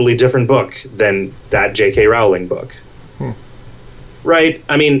is a totally different book than that J.K. Rowling book. Right?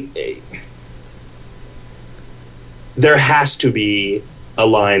 I mean, there has to be a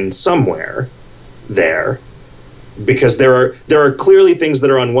line somewhere there, because there are clearly things that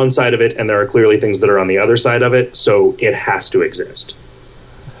are on one side of it and there are clearly things that are on the other side of it, so it has to exist.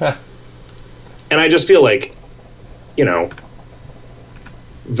 And I just feel like,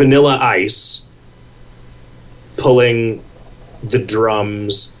 Vanilla Ice pulling the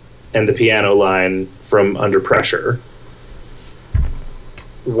drums and the piano line from Under Pressure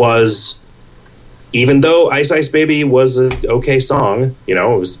was, even though Ice Ice Baby was an okay song,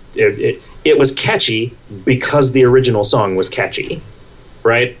 it was catchy because the original song was catchy,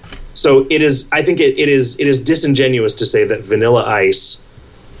 right? So I think it is disingenuous to say that Vanilla Ice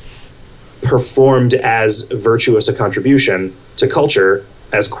performed as virtuous a contribution to culture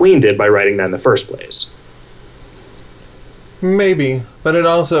as Queen did by writing that in the first place. Maybe, but it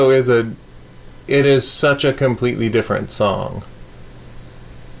also is it is such a completely different song.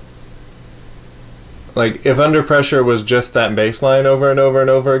 Like, if Under Pressure was just that bass line over and over and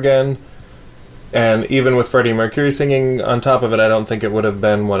over again, and even with Freddie Mercury singing on top of it, I don't think it would have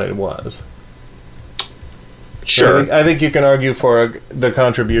been what it was. Sure. So I think you can argue for the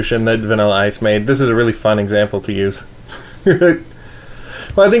contribution that Vanilla Ice made. This is a really fun example to use. Well,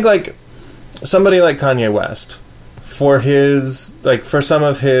 I think, like, somebody like Kanye West, for some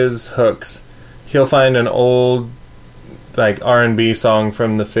of his hooks, he'll find an old, like, R&B song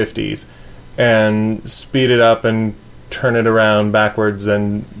from the 50s and speed it up and turn it around backwards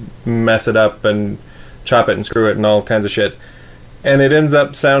and mess it up and chop it and screw it and all kinds of shit. And it ends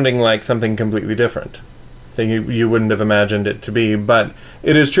up sounding like something completely different that you wouldn't have imagined it to be. But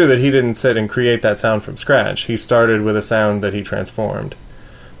it is true that he didn't sit and create that sound from scratch. He started with a sound that he transformed.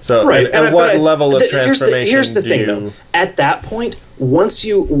 So right. at what level of transformation here's the thing, though. At that point, once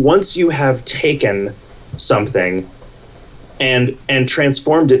you have taken something and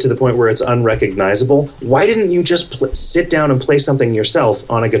transformed it to the point where it's unrecognizable, why didn't you just sit down and play something yourself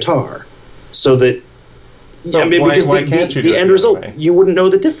on a guitar? So that... because why can't you the end result, you wouldn't know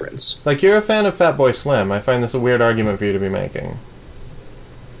the difference. Like, you're a fan of Fatboy Slim. I find this a weird argument for you to be making.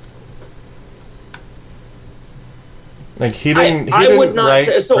 Like, he didn't write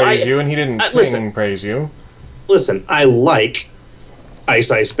Praise You, and he didn't sing Praise You. Listen, I like Ice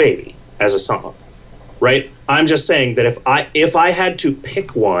Ice Baby as a song, right? I'm just saying that if I had to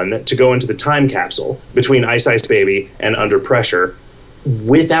pick one to go into the time capsule between Ice Ice Baby and Under Pressure,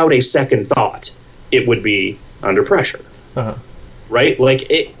 without a second thought, it would be Under Pressure. Uh-huh. Right? Like,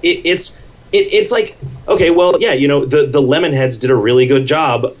 it's like, okay, well, yeah, the Lemonheads did a really good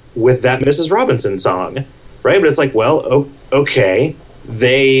job with that Mrs. Robinson song. Right, but it's like, well, okay,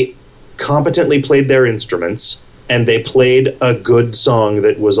 they competently played their instruments, and they played a good song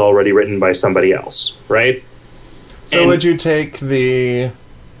that was already written by somebody else, right? So would you take the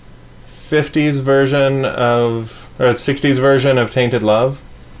 50s version or 60s version of Tainted Love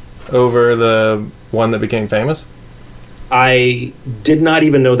over the one that became famous? I did not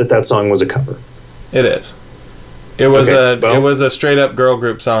even know that song was a cover. It is. It was a straight up girl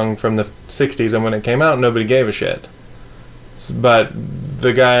group song from the 60s, and when it came out, nobody gave a shit. But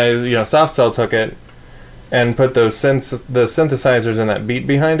the guy, Soft Cell took it and put the synthesizers in that beat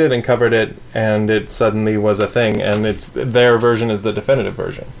behind it and covered it, and it suddenly was a thing, and their version is the definitive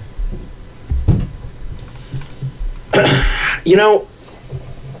version.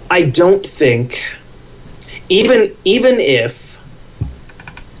 I don't think, even if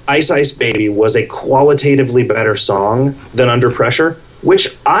Ice Ice Baby was a qualitatively better song than Under Pressure,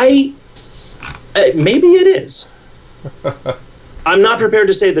 which maybe it is. I'm not prepared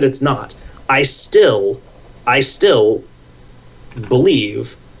to say that it's not. I still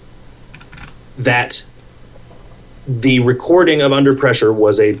believe that the recording of Under Pressure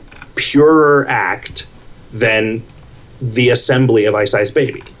was a purer act than the assembly of Ice Ice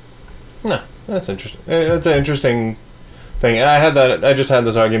Baby. No, that's interesting. That's an interesting thing. I just had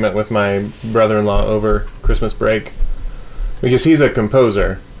this argument with my brother-in-law over Christmas break because he's a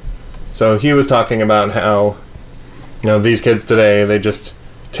composer. So he was talking about how, these kids today, they just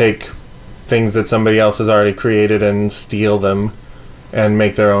take things that somebody else has already created and steal them and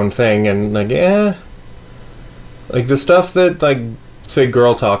make their own thing. And like the stuff that say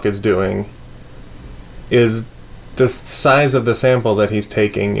Girl Talk is doing is the size of the sample that he's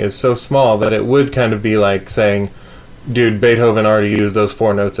taking is so small that it would kind of be like saying, dude, Beethoven already used those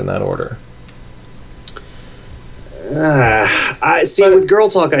 4 notes in that order. With Girl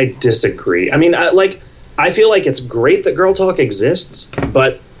Talk, I disagree. I mean, I feel like it's great that Girl Talk exists,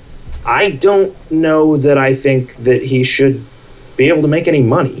 but I don't know that I think that he should be able to make any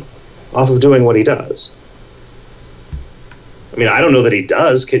money off of doing what he does. I mean, I don't know that he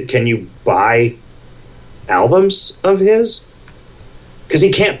does. Can you buy albums of his? Because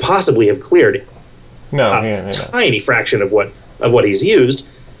he can't possibly have cleared tiny fraction of what he's used,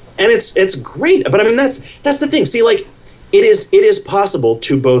 and it's great. But I mean, that's the thing. See, it is possible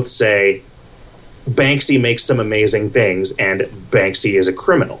to both say Banksy makes some amazing things and Banksy is a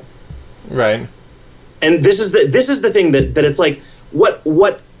criminal, right? And this is the thing that it's like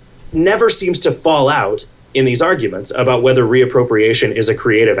what never seems to fall out in these arguments about whether reappropriation is a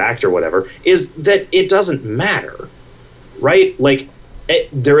creative act or whatever is that it doesn't matter, right?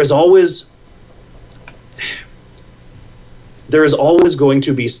 There is always going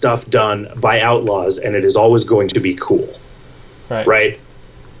to be stuff done by outlaws, and it is always going to be cool, right?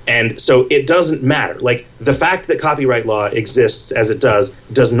 And so it doesn't matter. The fact that copyright law exists as it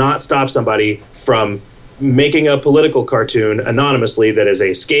does not stop somebody from making a political cartoon anonymously that is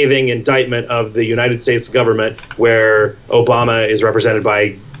a scathing indictment of the United States government where Obama is represented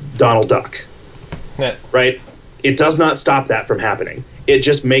by Donald Duck, right? It does not stop that from happening. It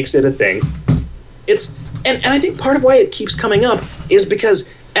just makes it a thing. And I think part of why it keeps coming up is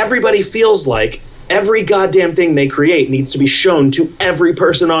because everybody feels like every goddamn thing they create needs to be shown to every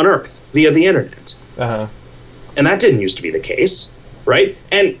person on Earth via the internet. Uh-huh. And that didn't used to be the case, right?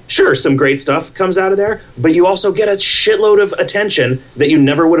 And sure, some great stuff comes out of there, but you also get a shitload of attention that you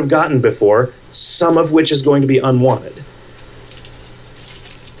never would have gotten before, some of which is going to be unwanted.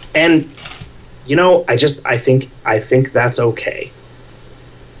 And, I think that's okay.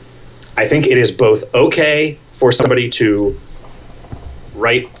 I think it is both okay for somebody to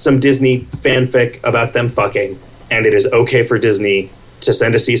write some Disney fanfic about them fucking, and it is okay for Disney to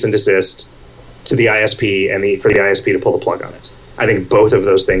send a cease and desist to the ISP and for the ISP to pull the plug on it. I think both of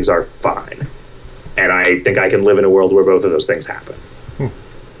those things are fine. And I think I can live in a world where both of those things happen.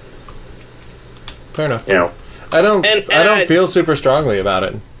 Fair enough. You know, I don't feel super strongly about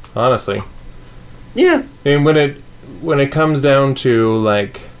it, honestly. Yeah. I mean, when it comes down to,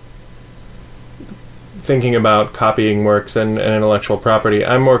 like, thinking about copying works and intellectual property,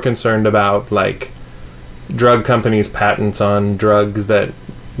 I'm more concerned about, like, drug companies' patents on drugs that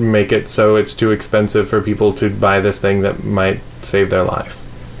make it so it's too expensive for people to buy this thing that might save their life.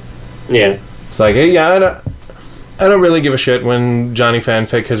 Yeah. It's like, hey, yeah, I don't really give a shit when Johnny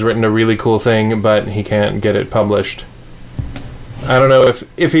Fanfic has written a really cool thing, but he can't get it published. I don't know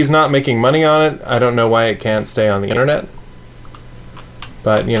if he's not making money on it, I don't know why it can't stay on the internet.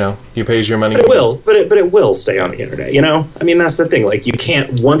 But, you know, he pays your money. But it will stay on the internet, you know? I mean, that's the thing. Like, you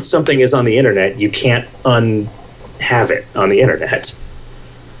can't, once something is on the internet, you can't have it on the internet.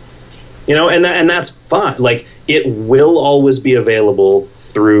 You know, and that's fine. Like, it will always be available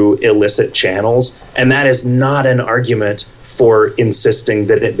through illicit channels, and that is not an argument for insisting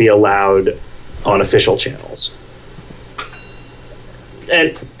that it be allowed on official channels.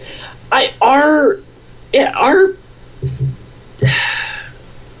 And I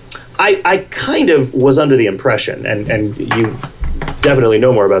kind of was under the impression, and you definitely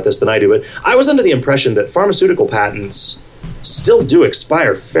know more about this than I do, but I was under the impression that pharmaceutical patents still do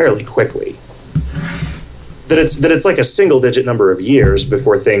expire fairly quickly. That it's like a single-digit number of years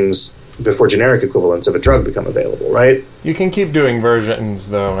before generic equivalents of a drug become available, right? You can keep doing versions,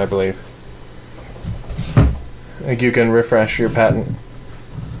 though, I believe. Like, you can refresh your patent.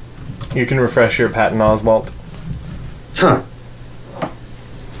 You can refresh your patent Oswalt. Huh.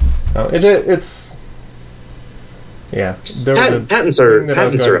 Oh, it's yeah. Patents are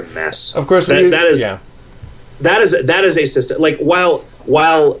a mess. Of course, that is a system. Like,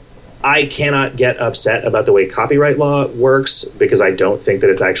 while I cannot get upset about the way copyright law works, because I don't think that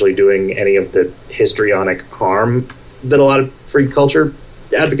it's actually doing any of the histrionic harm that a lot of free culture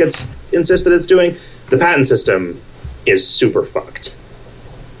advocates insist that it's doing. The patent system is super fucked.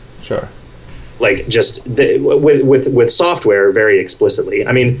 Sure. Like, just with software, very explicitly.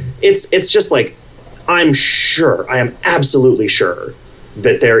 I mean, it's just like, I am absolutely sure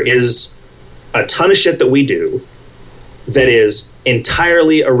that there is a ton of shit that we do that is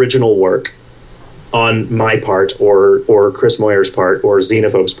entirely original work on my part or Chris Moyer's part or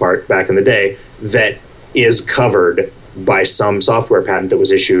Xenophobe's part back in the day that is covered by some software patent that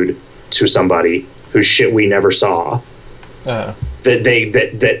was issued to somebody whose shit we never saw. That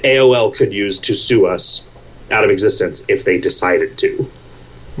AOL could use to sue us out of existence if they decided to.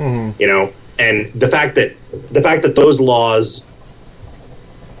 Mm-hmm. You know, and the fact that those laws,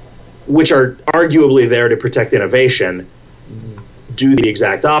 which are arguably there to protect innovation, do the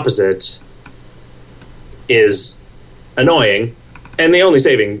exact opposite is annoying. And the only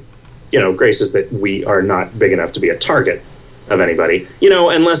saving, grace is that we are not big enough to be a target of anybody.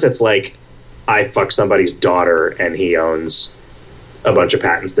 Unless it's like, I fuck somebody's daughter and he owns a bunch of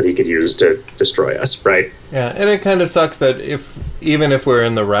patents that he could use to destroy us, right? Yeah, and it kind of sucks that even if we're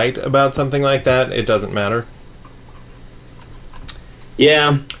in the right about something like that, it doesn't matter.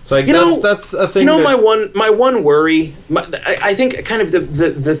 Yeah, so like that's a thing. My one worry. I think kind of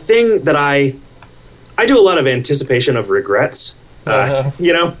the thing that I do a lot of anticipation of regrets.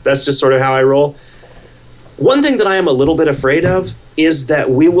 That's just sort of how I roll. One thing that I am a little bit afraid of is that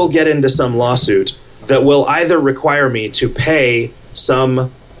we will get into some lawsuit that will either require me to pay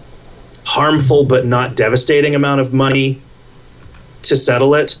some harmful but not devastating amount of money to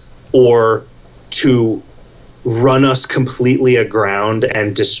settle it, or to run us completely aground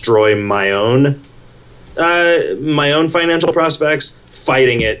and destroy my own financial prospects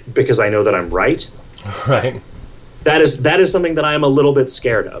fighting it because I know that I'm right. Right. That is something that I am a little bit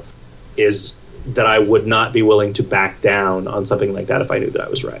scared of, is that I would not be willing to back down on something like that if I knew that I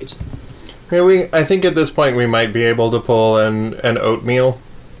was right. Yeah, I think at this point we might be able to pull an oatmeal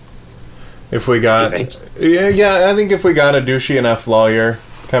if we got. Yeah. I think if we got a douchey enough lawyer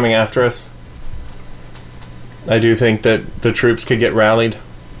coming after us, I do think that the troops could get rallied.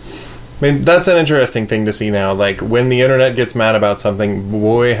 I mean, that's an interesting thing to see now. Like, when the internet gets mad about something,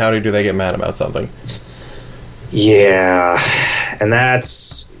 boy, howdy do they get mad about something. Yeah, and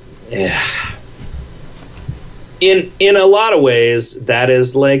that's. Yeah. In a lot of ways, that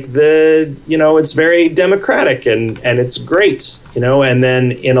is like it's very democratic and it's great, and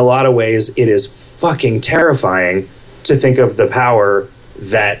then in a lot of ways, it is fucking terrifying to think of the power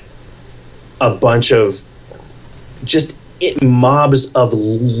that a bunch of just mobs of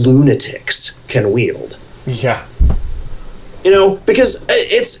lunatics can wield. Yeah. Because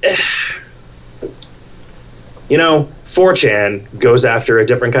it's... 4chan goes after a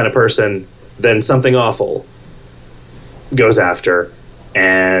different kind of person than Something Awful goes after,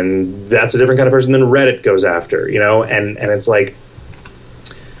 and that's a different kind of person than Reddit goes after, and it's like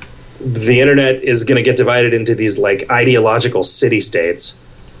the internet is going to get divided into these like ideological city-states.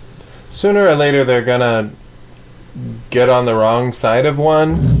 Sooner or later, they're going to get on the wrong side of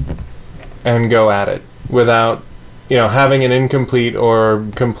one and go at it without, having an incomplete or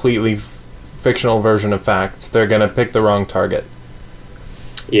completely fictional version of facts. They're going to pick the wrong target.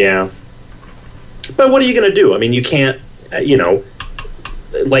 Yeah. But what are you going to do? I mean, you can't,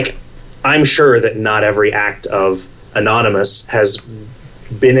 I'm sure that not every act of Anonymous has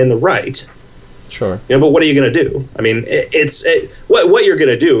been in the right. Sure. But what are you going to do? I mean, what you're going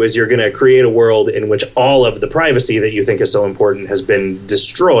to do is you're going to create a world in which all of the privacy that you think is so important has been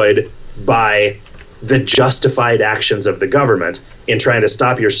destroyed by the justified actions of the government in trying to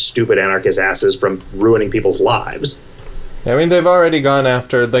stop your stupid anarchist asses from ruining people's lives. I mean, they've already gone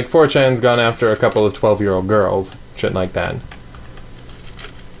after, 4chan's gone after a couple of 12-year-old girls, shit like that.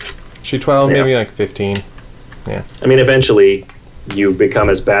 She 12, maybe 15. Yeah. I mean, eventually you become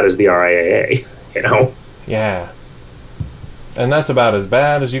as bad as the RIAA, Yeah. And that's about as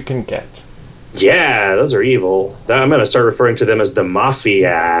bad as you can get. Yeah, those are evil. I'm going to start referring to them as the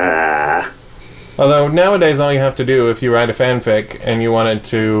Mafia. Although nowadays all you have to do if you write a fanfic and you want it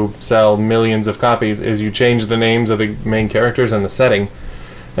to sell millions of copies is you change the names of the main characters and the setting,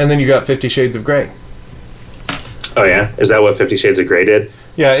 and then you got 50 Shades of Grey. Oh yeah? Is that what 50 Shades of Grey did?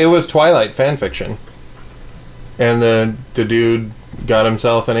 Yeah, it was Twilight fanfiction. And the dude got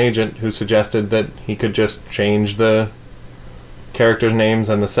himself an agent who suggested that he could just change the characters' names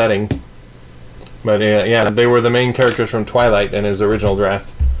and the setting. But yeah, they were the main characters from Twilight in his original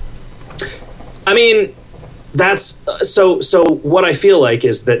draft. I mean, that's so what I feel like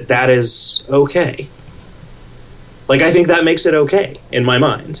is that is okay. Like, I think that makes it okay in my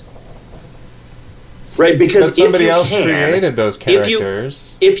mind. Right? Because but somebody else created those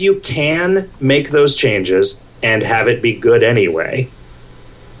characters. If you can make those changes and have it be good anyway,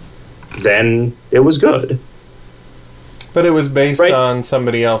 then it was good. But it was based on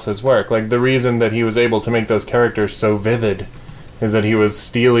somebody else's work. Like, the reason that he was able to make those characters so vivid is that he was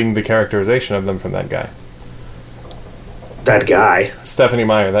stealing the characterization of them from that guy. That guy? Stephanie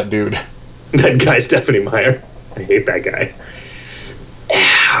Meyer, that dude. That guy, Stephanie Meyer. I hate that guy.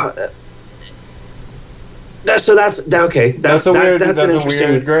 Okay. That's a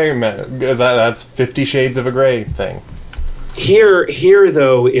weird gray. That's 50 Shades of a Grey thing. Here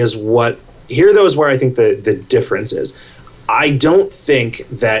though is where I think the difference is. I don't think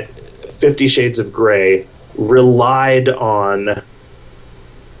that 50 Shades of Grey relied on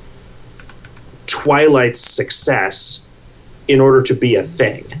Twilight's success in order to be a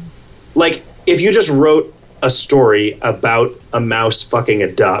thing. Like, if you just wrote a story about a mouse fucking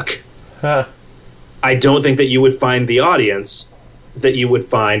a duck, I don't think that you would find the audience that you would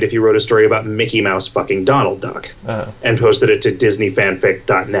find if you wrote a story about Mickey Mouse fucking Donald Duck and posted it to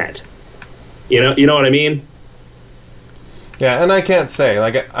DisneyFanfic.net. You know what I mean? Yeah, and I can't say.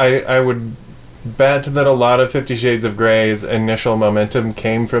 Like, I would bet that a lot of 50 Shades of Grey's initial momentum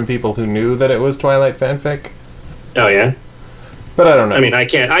came from people who knew that it was Twilight fanfic. Oh, yeah? But I don't know. I mean, I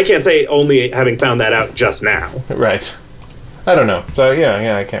can't say only having found that out just now. Right. I don't know. So,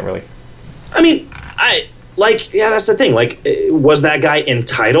 yeah, I can't really. I mean, that's the thing. Like, was that guy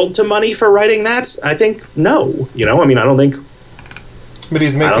entitled to money for writing that? I think no. I mean, I don't think. But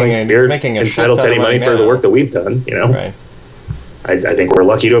he's making a shit ton entitled to any money for the work that we've done. Right. I think we're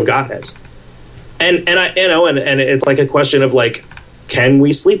lucky to have gotten it. And it's like a question of like, can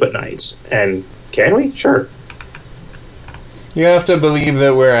we sleep at night? And can we? Sure. You have to believe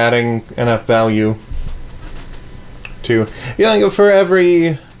that we're adding enough value to... for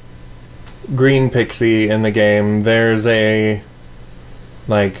every green pixie in the game, there's a,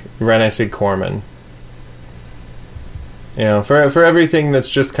 Renesee Corman. For everything that's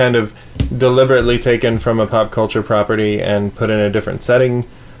just kind of deliberately taken from a pop culture property and put in a different setting,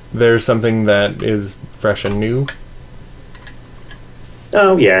 there's something that is fresh and new.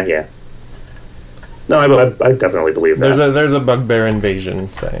 Oh, yeah. No, I definitely believe that. There's a bugbear invasion,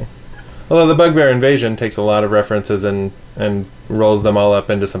 say. Although the bugbear invasion takes a lot of references and rolls them all up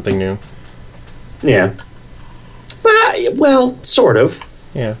into something new. Yeah. Well, sort of.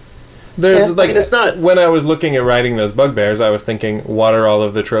 Yeah. There's it's not... When I was looking at writing those bugbears, I was thinking, what are all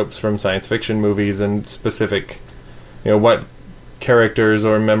of the tropes from science fiction movies and specific, what characters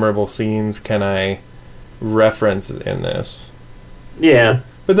or memorable scenes can I reference in this? Yeah.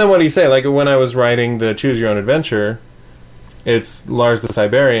 But then what do you say? Like, when I was writing the Choose Your Own Adventure, it's Lars the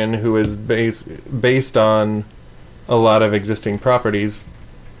Siberian, who is based on a lot of existing properties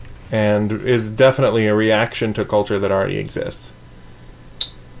and is definitely a reaction to culture that already exists.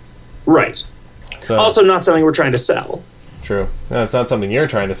 Right. So, also not something we're trying to sell. True. No, it's not something you're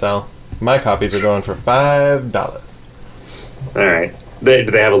trying to sell. My copies are going for $5. All right. Do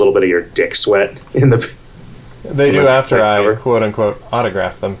they have a little bit of your dick sweat in the... They do after I, quote-unquote,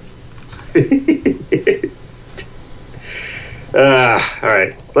 autograph them. All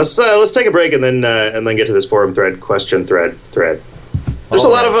right. Let's take a break and then get to this forum question thread. There's a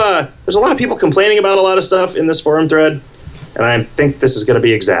lot of people complaining about a lot of stuff in this forum thread, and I think this is going to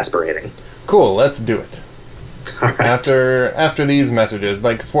be exasperating. Cool, let's do it. All right. After these messages,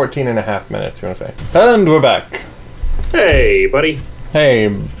 like 14 and a half minutes, you want to say. And we're back. Hey, buddy. Hey,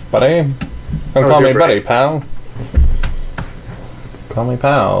 buddy. Don't call me buddy, pal. Call me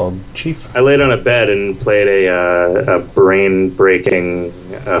pal, chief. I laid on a bed and played a brain-breaking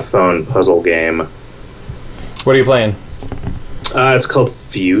phone puzzle game. What are you playing? It's called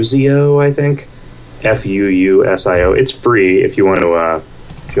Fusio, I think. Fuusio. It's free if you want to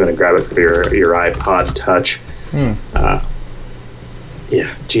grab it for your iPod Touch.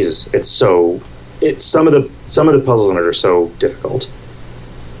 Yeah, Jesus, it's some of the puzzles in it are so difficult.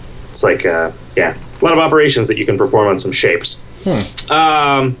 It's like a lot of operations that you can perform on some shapes.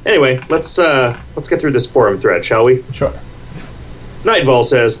 Anyway, let's get through this forum thread, shall we? Sure. Nightval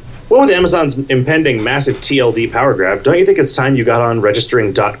says, "What with Amazon's impending massive TLD power grab, don't you think it's time you got on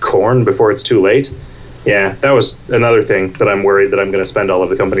registering .corn before it's too late?" Yeah, that was another thing that I'm worried that I'm going to spend all of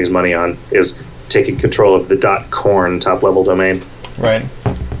the company's money on, is taking control of the .corn top-level domain. Right.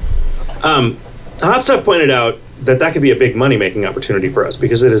 Hot Stuff pointed out that could be a big money-making opportunity for us,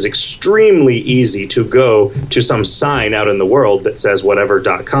 because it is extremely easy to go to some sign out in the world that says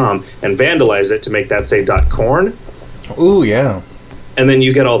whatever.com and vandalize it to make that say .corn. Ooh, yeah. And then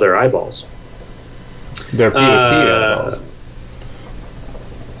you get all their eyeballs. Their P2P eyeballs.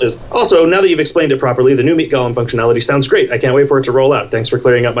 Also, now that you've explained it properly, the new Meat Golem functionality sounds great. I can't wait for it to roll out. Thanks for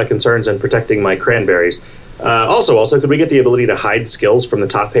clearing up my concerns and protecting my cranberries. Also, could we get the ability to hide skills from the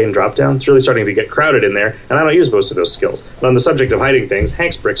top pane dropdown? It's really starting to get crowded in there, and I don't use most of those skills. But on the subject of hiding things,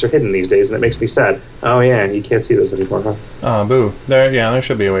 Hank's bricks are hidden these days, and it makes me sad. Oh yeah, you can't see those anymore, huh? Oh, boo. There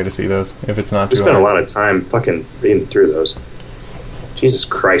should be a way to see those, if it's not too hard. We spent a lot of time fucking reading through those. Jesus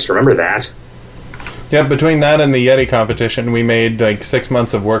Christ, remember that? Yeah, between that and the Yeti competition, we made like 6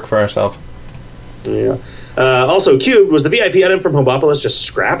 months of work for ourselves. Yeah. Also, Cubed, was the VIP item from Homopolis just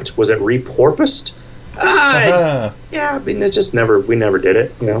scrapped? Was it repurposed? Yeah, I mean, it's just we never did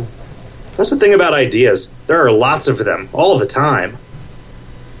it, you know. That's the thing about ideas. There are lots of them, all the time.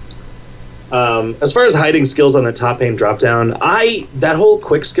 As far as hiding skills on the top pane dropdown, that whole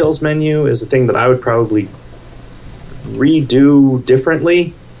quick skills menu is a thing that I would probably redo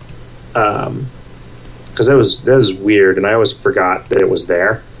differently. Because that was weird, and I always forgot that it was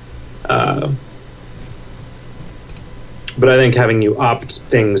there. But I think having you opt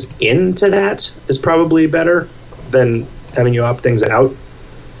things into that is probably better than having you opt things out.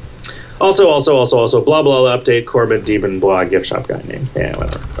 Also, blah, blah, update, Corbin, Demon, blah, gift shop guy name. Yeah,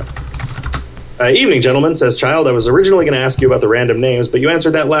 whatever. Evening, gentlemen, says Child. I was originally going to ask you about the random names, but you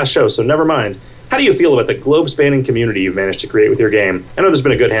answered that last show, so never mind. How do you feel about the globe-spanning community you've managed to create with your game? I know there's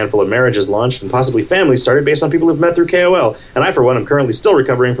been a good handful of marriages launched and possibly families started based on people who've met through KoL, and I, for one, am currently still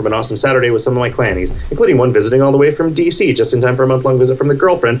recovering from an awesome Saturday with some of my clannies, including one visiting all the way from DC, just in time for a month-long visit from the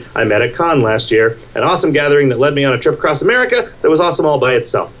girlfriend I met at Con last year, an awesome gathering that led me on a trip across America that was awesome all by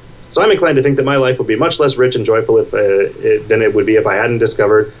itself. So I'm inclined to think that my life would be much less rich and joyful than it would be if I hadn't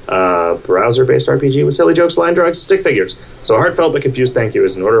discovered a browser-based RPG with silly jokes, line drawings, and stick figures. So a heartfelt but confused thank you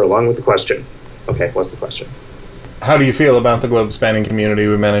is in order along with the question. Okay, what's the question? How do you feel about the globe-spanning community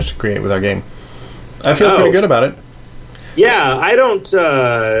we managed to create with our game? I feel pretty good about it. Yeah, I don't...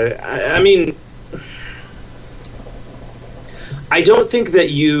 I mean... I don't think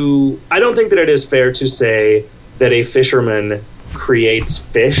that it is fair to say that a fisherman creates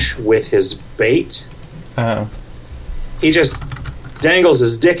fish with his bait. He just dangles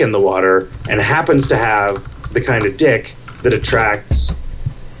his dick in the water and happens to have the kind of dick that attracts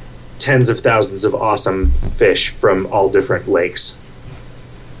tens of thousands of awesome fish from all different lakes.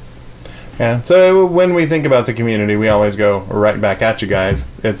 Yeah, so when we think about the community, we always go right back at you guys.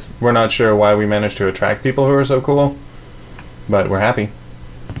 We're not sure why we managed to attract people who are so cool, but we're happy.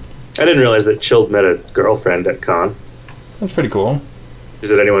 I didn't realize that Chilled met a girlfriend at Con. That's pretty cool. Is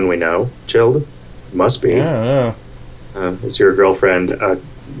it anyone we know, Chilled? Must be. Yeah. Is your girlfriend a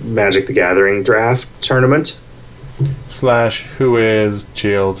Magic the Gathering draft tournament? / who is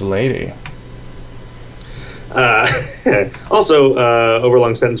Chilled's lady? Also,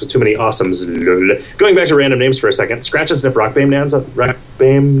 overlong sentence with too many awesomes. Lol. Going back to random names for a second. Scratch and Sniff rock band names. I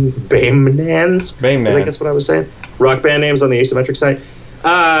guess what I was saying. Rock band names on the Asymmetric site.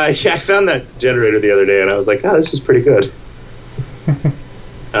 Yeah, I found that generator the other day, and I was like, oh, this is pretty good.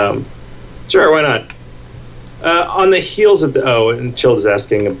 Sure, why not? On the heels of and Chilled is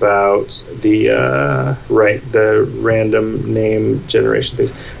asking about the random name generation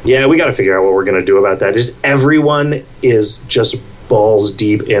things. Yeah, we got to figure out what we're going to do about that. Just everyone is just balls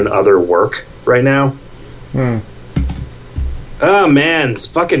deep in other work right now. Oh man, it's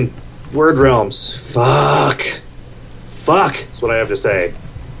fucking word realms. Fuck. That's what I have to say.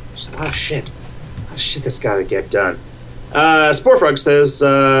 There's a lot of shit. That's got to get done. Sporefrog says,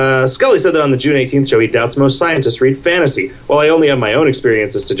 Scully said that on the June 18th show he doubts most scientists read fantasy. While I only have my own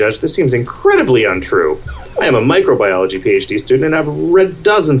experiences to judge, this seems incredibly untrue. I am a microbiology PhD student and I've read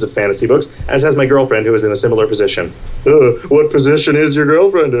dozens of fantasy books, as has my girlfriend who is in a similar position. What position is your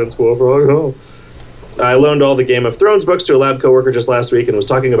girlfriend in, Sporefrog? Oh. I loaned all the Game of Thrones books to a lab coworker just last week and was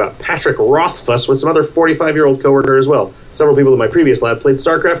talking about Patrick Rothfuss with some other 45-year-old coworker as well. Several people in my previous lab played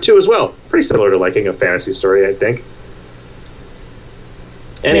StarCraft 2 as well. Pretty similar to liking a fantasy story, I think.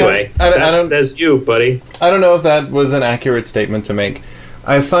 Anyway, yeah, that says you, buddy. I don't know if that was an accurate statement to make.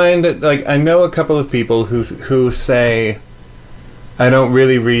 I find that, like, I know a couple of people who say, I don't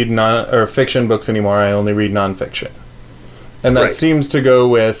really read fiction books anymore, I only read nonfiction. And that seems to go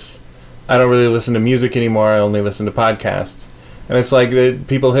with, I don't really listen to music anymore, I only listen to podcasts. And it's like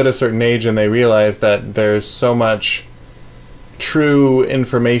people hit a certain age and they realize that there's so much true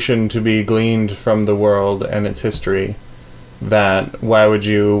information to be gleaned from the world and its history, that why would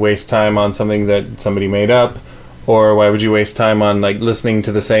you waste time on something that somebody made up, or why would you waste time on like listening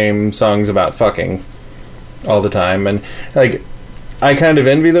to the same songs about fucking all the time? And like, I kind of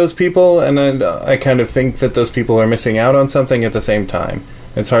envy those people, and I kind of think that those people are missing out on something at the same time.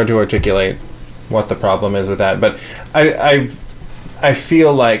 It's hard to articulate what the problem is with that, but I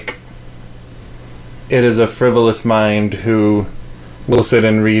feel like it is a frivolous mind who will sit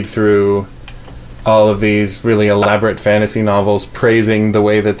and read through all of these really elaborate fantasy novels praising the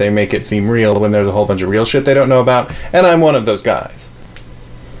way that they make it seem real when there's a whole bunch of real shit they don't know about, and I'm one of those guys.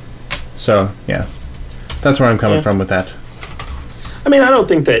 So, yeah. That's where I'm coming from with that. I mean, I don't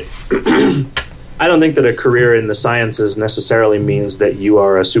think that a career in the sciences necessarily means that you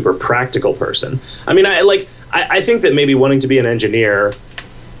are a super practical person. I mean, I think that maybe wanting to be an engineer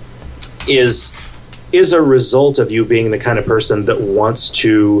is a result of you being the kind of person that wants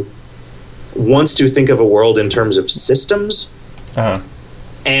to think of a world in terms of systems.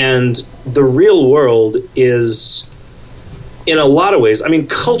 And the real world is, in a lot of ways, I mean,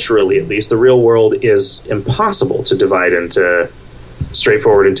 culturally at least, the real world is impossible to divide into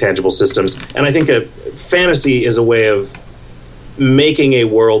straightforward and tangible systems. And I think a fantasy is a way of making a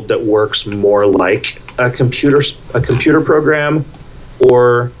world that works more like a computer program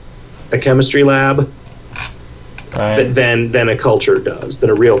or a chemistry lab than a culture does, than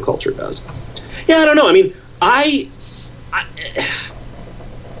a real culture does. Yeah, I don't know. I mean, I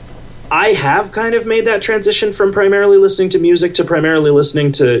have kind of made that transition from primarily listening to music to primarily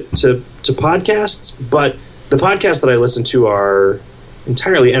listening to podcasts, but the podcasts that I listen to are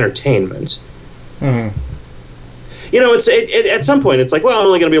entirely entertainment. Mm-hmm. You know, it's at some point it's like, well, I'm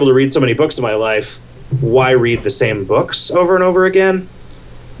only going to be able to read so many books in my life. Why read the same books over and over again?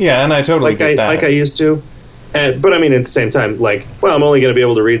 Yeah, and I totally get that. Like I used to. But I mean, at the same time, like, well, I'm only going to be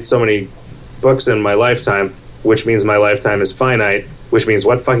able to read so many books in my lifetime, which means my lifetime is finite, which means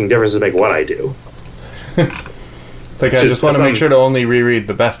what fucking difference does it make what I do? It's like, I just want to make sure to only reread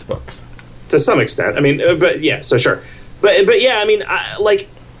the best books. To some extent. I mean, but yeah, so sure. But yeah, I mean,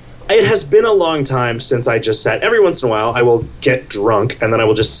 it has been a long time since I just sat. Every once in a while, I will get drunk, and then I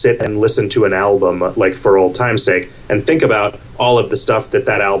will just sit and listen to an album, like, for old time's sake, and think about all of the stuff that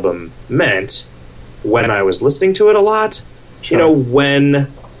album meant when I was listening to it a lot. Sure. You know,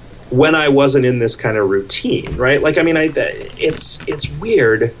 when I wasn't in this kind of routine, right? Like, I mean, it's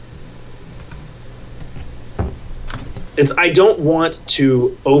weird. I don't want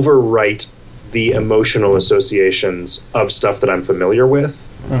to overwrite the emotional associations of stuff that I'm familiar with,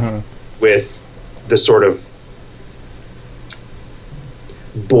 with the sort of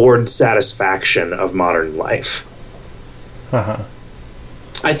bored satisfaction of modern life.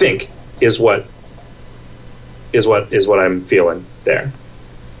 I think is what I'm feeling there.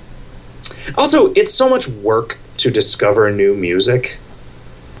 Also, it's so much work to discover new music,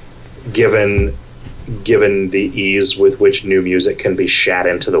 given the ease with which new music can be shat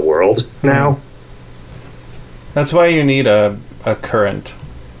into the world now. That's why you need a current.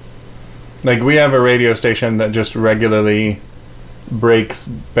 Like, we have a radio station that just regularly breaks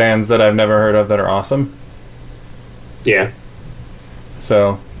bands that I've never heard of that are awesome. Yeah.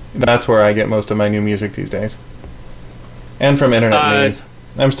 So that's where I get most of my new music these days. And from internet memes.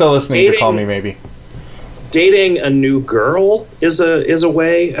 I'm still listening to Call Me Maybe. Dating a new girl is a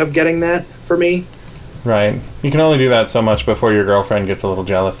way of getting that for me. Right. You can only do that so much before your girlfriend gets a little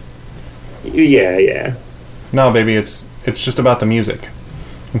jealous. Yeah. No, baby, it's just about the music.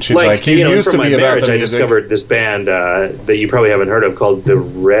 And she's like you used for to my be about marriage, the I music. discovered this band that you probably haven't heard of called the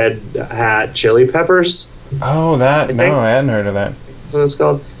Red Hat Chili Peppers. Oh, that? No, I hadn't heard of that. That's what it's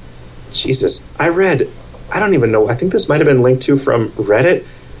called. Jesus. I don't even know. I think this might have been linked to from Reddit.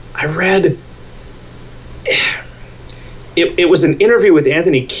 I read... It was an interview with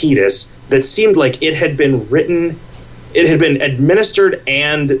Anthony Kiedis that seemed like it had been written... It had been administered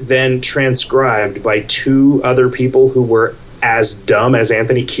and then transcribed by two other people who were as dumb as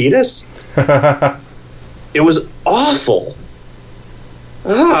Anthony Kiedis. It was awful.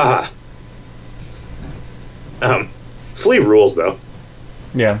 Flea rules, though.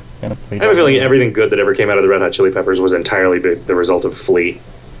 Yeah. I have a feeling everything good that ever came out of the Red Hot Chili Peppers was entirely the result of Flea.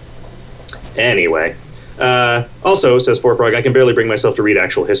 Anyway. Also, says Porfrog, I can barely bring myself to read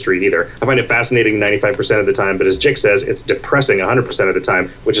actual history either. I find it fascinating 95% of the time, but as Jick says, it's depressing 100% of the time,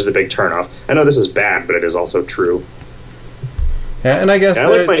 which is the big turnoff. I know this is bad, but it is also true. Yeah, and I guess...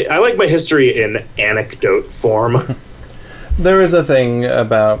 I like my history in anecdote form. There is a thing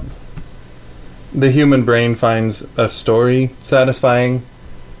about the human brain finds a story satisfying,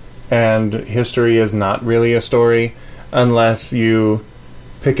 and history is not really a story unless you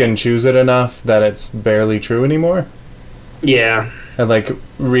pick and choose it enough that it's barely true anymore. Yeah. And like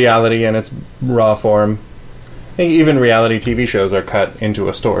reality in its raw form. Even reality TV shows are cut into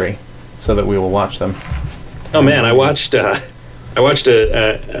a story so that we will watch them. Oh man, I watched an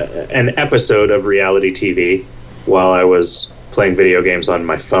episode of reality TV while I was playing video games on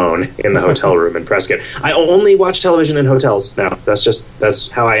my phone in the hotel room in Prescott. I only watch television in hotels now. That's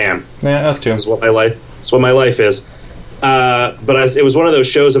how I am. Yeah, that's too. That's what my life is. But it was one of those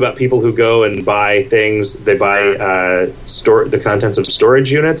shows about people who go and buy things. They buy the contents of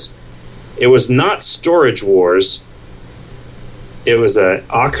storage units. It was not Storage Wars. It was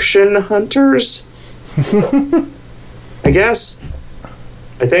Auction Hunters. I guess.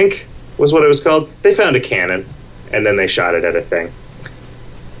 I think was what it was called. They found a cannon, and then they shot it at a thing.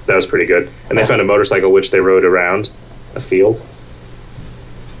 That was pretty good. And they found a motorcycle which they rode around a field.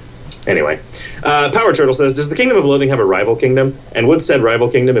 Anyway, Power Turtle says, does the Kingdom of Loathing have a rival kingdom? And would said rival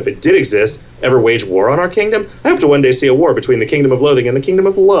kingdom, if it did exist, ever wage war on our kingdom? I hope to one day see a war between the Kingdom of Loathing and the Kingdom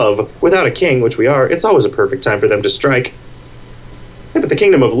of Love. Without a king, which we are, it's always a perfect time for them to strike. Yeah, but the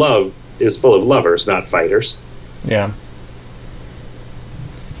Kingdom of Love is full of lovers, not fighters. Yeah.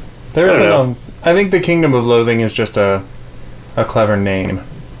 I think the Kingdom of Loathing is just a clever name.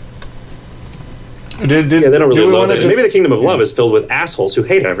 They don't really loathe it. Maybe the Kingdom of Love is filled with assholes who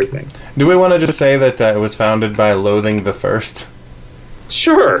hate everything. Do we want to just say that it was founded by Loathing the First?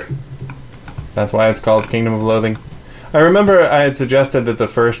 Sure. That's why it's called Kingdom of Loathing. I remember I had suggested that the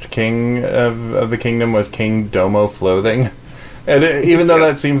first king of the kingdom was King Domo Floathing. And even though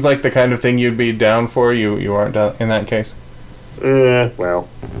that seems like the kind of thing you'd be down for, you aren't in that case. Well.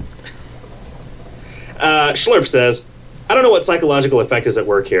 Schlurp says, I don't know what psychological effect is at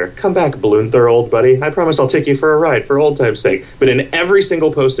work here. Come back, Balloon-Thur, old buddy. I promise I'll take you for a ride for old time's sake. But in every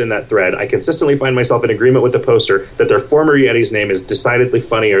single post in that thread, I consistently find myself in agreement with the poster that their former Yeti's name is decidedly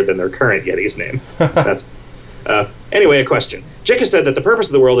funnier than their current Yeti's name. That's... Anyway, a question. Jick has said that the purpose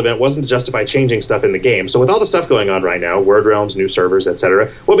of the World event wasn't to justify changing stuff in the game. So with all the stuff going on right now, Word Realms, new servers, etc.,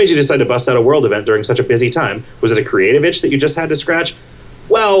 what made you decide to bust out a World event during such a busy time? Was it a creative itch that you just had to scratch?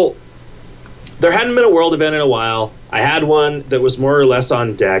 Well, there hadn't been a World event in a while. I had one that was more or less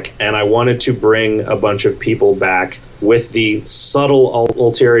on deck, and I wanted to bring a bunch of people back with the subtle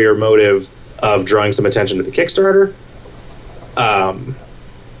ulterior motive of drawing some attention to the Kickstarter.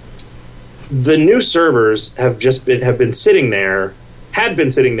 The new servers had been sitting there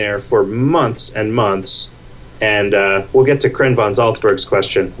for months and months, and we'll get to Kren von Salzburg's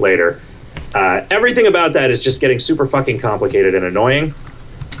question later. Everything about that is just getting super fucking complicated and annoying.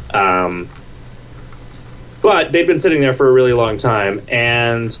 But they'd been sitting there for a really long time,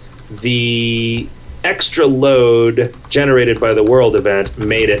 and the extra load generated by the World event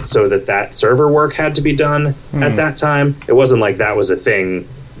made it so that server work had to be done at that time. It wasn't like that was a thing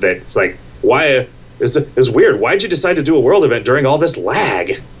that's like, why? It's weird. Why'd you decide to do a World event during all this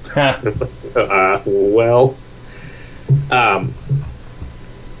lag? It's like,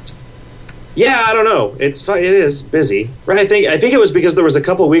 Yeah, I don't know. It is busy, right? I think it was because there was a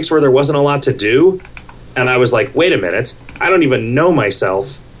couple of weeks where there wasn't a lot to do, and I was like, wait a minute, I don't even know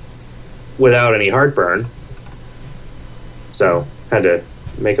myself without any heartburn. So had to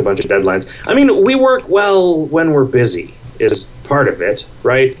make a bunch of deadlines. I mean, we work well when we're busy is part of it,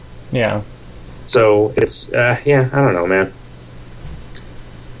 right? Yeah. So it's yeah, I don't know, man.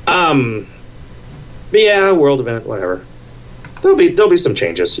 But yeah, world event, whatever. There'll be some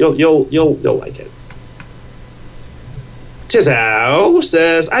changes. You'll like it. Tizow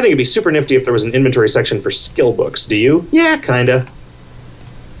says, I think it'd be super nifty if there was an inventory section for skill books. Do you? Yeah, kinda.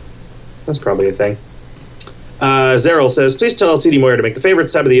 That's probably a thing. Zeril says, please tell CD Moyer to make the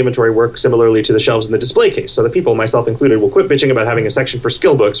favorites tab of the inventory work similarly to the shelves in the display case, so that people, myself included, will quit bitching about having a section for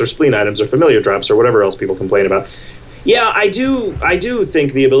skill books or spleen items or familiar drops or whatever else people complain about. Yeah, I do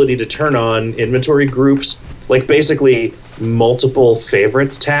think the ability to turn on inventory groups, like basically multiple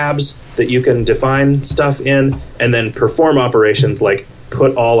favorites tabs that you can define stuff in, and then perform operations like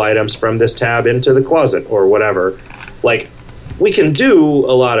put all items from this tab into the closet or whatever. Like, we can do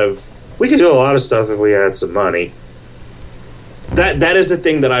a lot of stuff if we had some money. That is the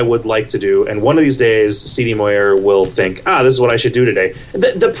thing that I would like to do, and one of these days CD Moyer will think, this is what I should do today.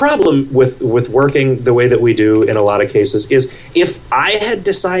 The problem with working the way that we do in a lot of cases is if I had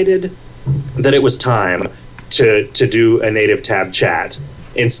decided that it was time to do a native tab chat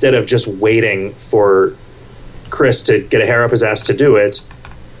instead of just waiting for Chris to get a hair up his ass to do it,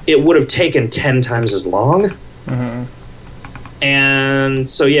 it would have taken 10 times as long. Mm-hmm. And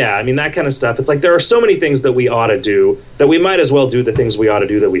so, yeah, I mean, that kind of stuff. It's like there are so many things that we ought to do that we might as well do the things we ought to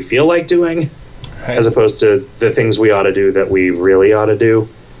do that we feel like doing, right, as opposed to the things we ought to do that we really ought to do.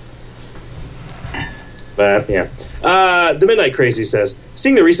 But, yeah. The Midnight Crazy says,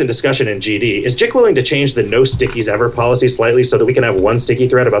 seeing the recent discussion in GD, is Jick willing to change the no stickies ever policy slightly so that we can have one sticky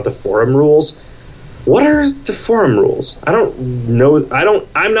thread about the forum rules? What are the forum rules? I don't know.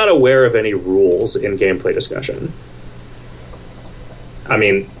 I'm not aware of any rules in gameplay discussion. I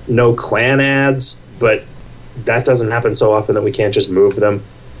mean, no clan ads, but that doesn't happen so often that we can't just move them.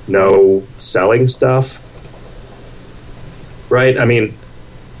 No selling stuff. Right? I mean,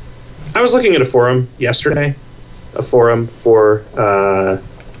 I was looking at a forum yesterday. A forum for,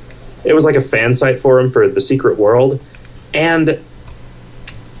 it was like a fan site forum for The Secret World. And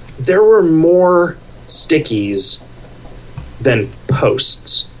there were more stickies than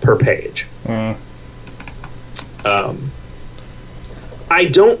posts per page. I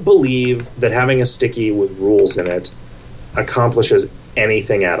don't believe that having a sticky with rules in it accomplishes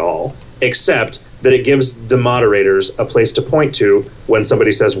anything at all, except that it gives the moderators a place to point to when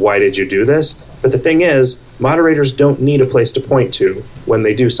somebody says, why did you do this? But the thing is, moderators don't need a place to point to when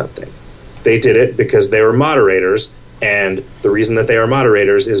they do something. They did it because they were moderators, and the reason that they are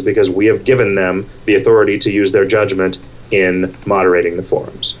moderators is because we have given them the authority to use their judgment in moderating the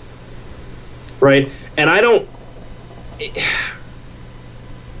forums. Right? And I don't...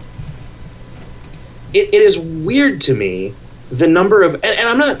 It is weird to me the number of and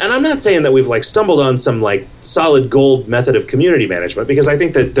I'm not saying that we've like stumbled on some like solid gold method of community management, because I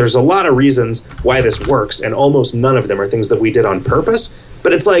think that there's a lot of reasons why this works and almost none of them are things that we did on purpose,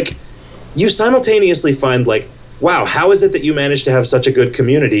 but it's like you simultaneously find like, wow, how is it that you managed to have such a good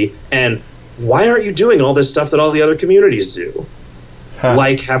community, and why aren't you doing all this stuff that all the other communities do?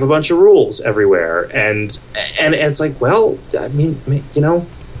 Like have a bunch of rules everywhere, and it's like, well, I mean, you know,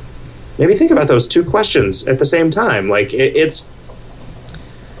 maybe think about those two questions at the same time. Like, it's...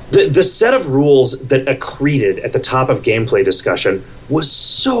 The set of rules that accreted at the top of gameplay discussion was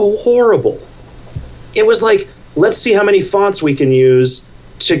so horrible. It was like, let's see how many fonts we can use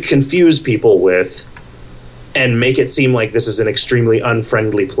to confuse people with and make it seem like this is an extremely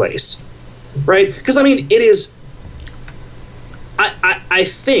unfriendly place. Right? Because, I mean, it is... I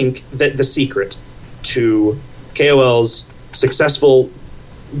think that the secret to KoL's successful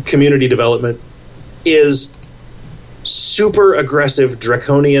community development is super aggressive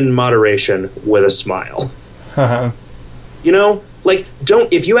draconian moderation with a smile. You know, like,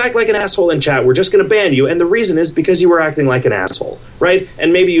 if you act like an asshole in chat, we're just going to ban you, and the reason is because you were acting like an asshole, right?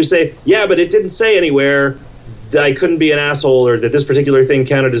 And maybe you say, yeah, but it didn't say anywhere that I couldn't be an asshole or that this particular thing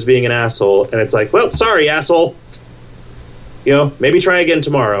counted as being an asshole, and it's like, well, sorry, asshole. You know, maybe try again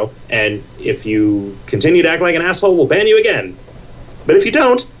tomorrow, and if you continue to act like an asshole, we'll ban you again. But if you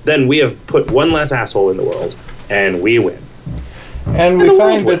don't, then we have put one less asshole in the world, and we win. And we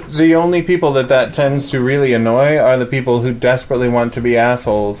find that the only people that tends to really annoy are the people who desperately want to be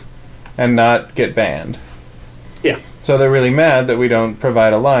assholes and not get banned. Yeah. So they're really mad that we don't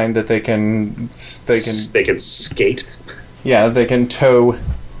provide a line that they can skate. Yeah, they can toe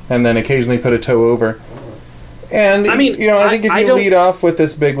and then occasionally put a toe over. And, I think if you lead off with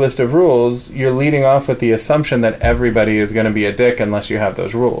this big list of rules, you're leading off with the assumption that everybody is going to be a dick unless you have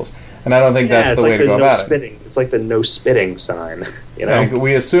those rules. And I don't think that's the way to go about it. It's like the no spitting sign, Like,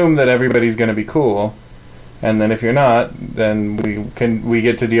 we assume that everybody's going to be cool, and then if you're not, then we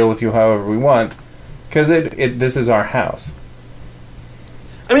get to deal with you however we want, because this is our house.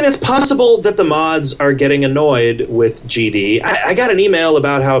 I mean, it's possible that the mods are getting annoyed with GD. I got an email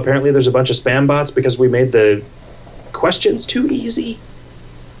about how apparently there's a bunch of spam bots because we made the questions too easy.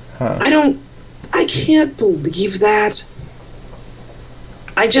 Huh. I can't believe that.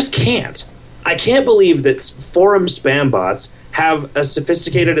 I just can't. I can't believe that forum spam bots have a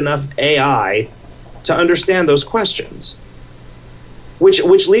sophisticated enough AI to understand those questions.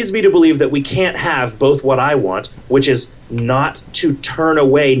 Which leads me to believe that we can't have both what I want, which is not to turn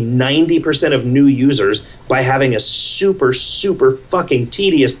away 90% of new users by having a super, super fucking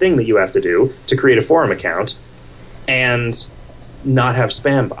tedious thing that you have to do to create a forum account, and not have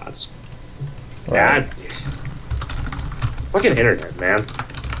spam bots. Right. Fucking internet, man.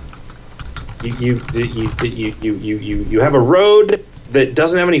 You have a road that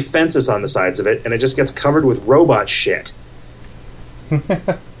doesn't have any fences on the sides of it, and it just gets covered with robot shit. You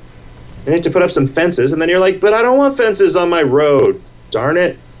have to put up some fences, and then you're like, but I don't want fences on my road. Darn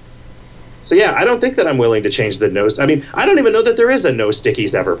it. So yeah, I don't think that I'm willing to change the no... I mean, I don't even know that there is a no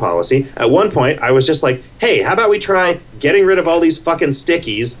stickies ever policy. At one point, I was just like, hey, how about we try getting rid of all these fucking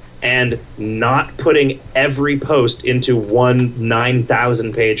stickies and not putting every post into one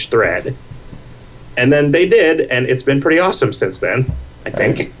 9,000-page thread? And then they did, and it's been pretty awesome since then, I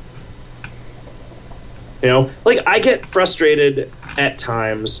think. Like, I get frustrated at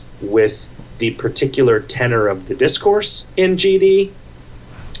times with the particular tenor of the discourse in GD,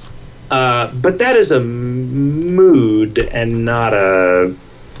 but that is a mood and not a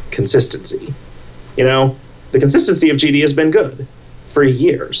consistency. The consistency of GD has been good for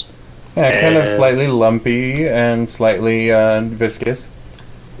years. Yeah, kind of slightly lumpy and slightly viscous.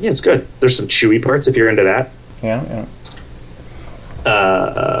 Yeah, it's good. There's some chewy parts if you're into that. Yeah.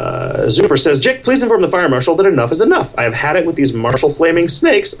 Zuper says, Jick, please inform the fire marshal that enough is enough. I have had it with these Marshall flaming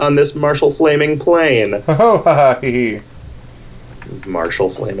snakes on this Marshall flaming plane. Marshall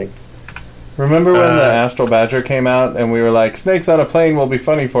flaming. Remember when the Astral Badger came out and we were like, snakes on a plane will be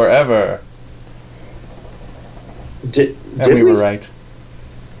funny forever? Did we were right.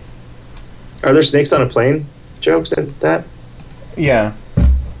 Are there snakes on a plane jokes in that? Yeah.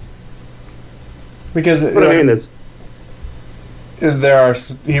 Because what I mean is,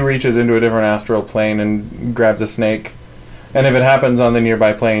 he reaches into a different astral plane and grabs a snake, and if it happens on the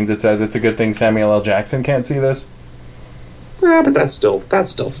nearby planes, it says it's a good thing Samuel L. Jackson can't see this. Yeah, but that's still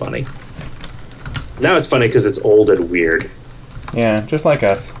funny. Now it's funny because it's old and weird. Yeah, just like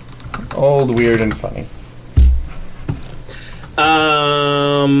us, old, weird, and funny.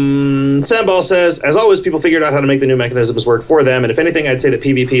 Sandball says, as always, people figured out how to make the new mechanisms work for them, and if anything, I'd say that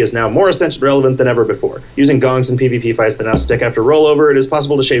PvP is now more essential and relevant than ever before. Using gongs in PvP fights that now stick after rollover, it is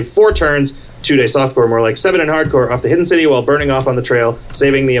possible to shave 4 turns, 2-day softcore, more like 7 in hardcore, off the Hidden City while burning off on the trail,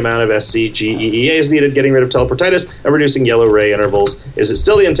 saving the amount of SCGEEAs needed, getting rid of teleportitis, and reducing yellow ray intervals. Is it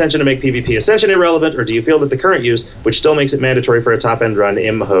still the intention to make PvP Ascension irrelevant, or do you feel that the current use, which still makes it mandatory for a top-end run,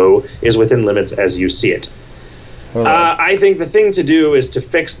 imho, is within limits as you see it? I think the thing to do is to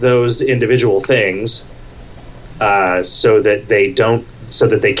fix those individual things so that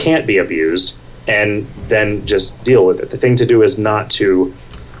they can't be abused, and then just deal with it. The thing to do is not to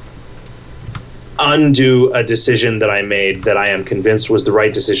undo a decision that I made that I am convinced was the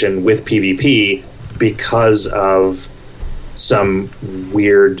right decision with PvP because of some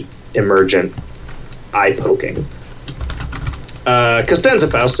weird emergent eye poking. Costanza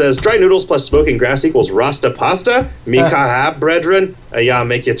Faust says, dry noodles plus smoking grass equals Rasta pasta? Mika brethren? Yeah,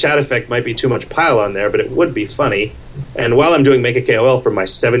 make your chat effect might be too much pile on there, but it would be funny. And while I'm doing Make a KOL for my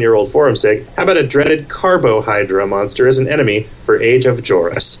 7-year-old forum sig, how about a dreaded Carbohydra monster as an enemy for Age of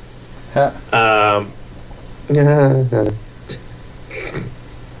Joris?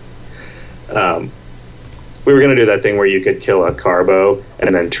 We were going to do that thing where you could kill a carbo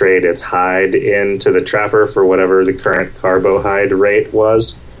and then trade its hide into the trapper for whatever the current carbo hide rate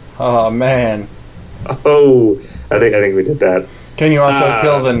was. Oh, man. Oh, I think we did that. Can you also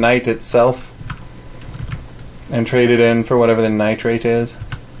kill the knight itself and trade it in for whatever the nitrate is?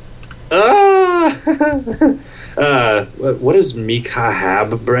 What is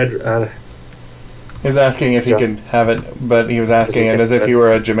Mikahab bread? He's asking if he could have it, but he was asking it as if he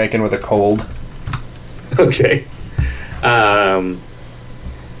were a Jamaican with a cold. Okay. I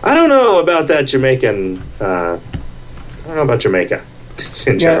don't know about that Jamaican. I don't know about Jamaica.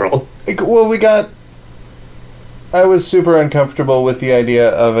 in general. Well, I was super uncomfortable with the idea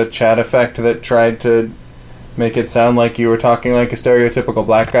of a chat effect that tried to make it sound like you were talking like a stereotypical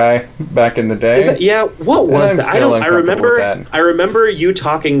black guy back in the day. What was that? I remember you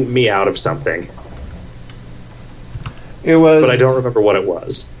talking me out of something. It was, but I don't remember what it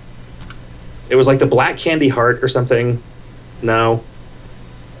was. It was like the Black Candy Heart or something. No.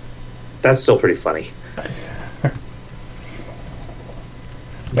 That's still pretty funny.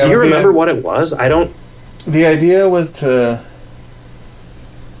 Do you remember what it was? I don't... The idea was to,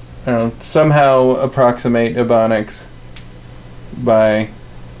 somehow approximate Ebonics by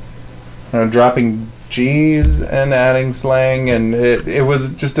dropping G's and adding slang, and it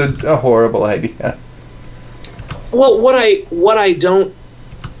was just a horrible idea. Well,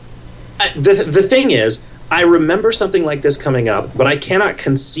 the thing is, I remember something like this coming up, but I cannot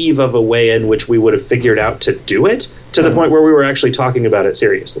conceive of a way in which we would have figured out to do it to the point where we were actually talking about it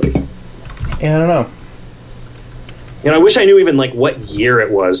seriously. Yeah, I don't know. I wish I knew even what year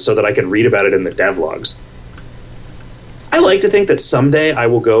it was so that I could read about it in the devlogs. I like to think that someday I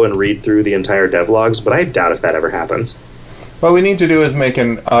will go and read through the entire devlogs, but I doubt if that ever happens. What we need to do is make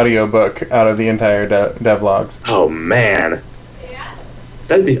an audiobook out of the entire devlogs. Oh, man.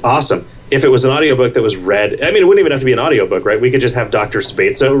 That'd be awesome. If it was an audiobook that was read... I mean, it wouldn't even have to be an audiobook, right? We could just have Dr.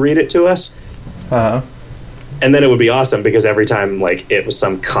 Spatzo read it to us. Uh-huh. And then it would be awesome, because every time, it was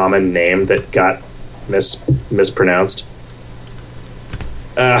some common name that got mispronounced.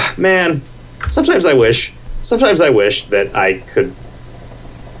 Man, sometimes I wish that I could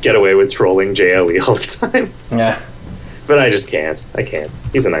get away with trolling JLE all the time. Yeah. But I just can't. I can't.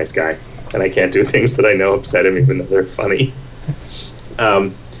 He's a nice guy. And I can't do things that I know upset him, even though they're funny.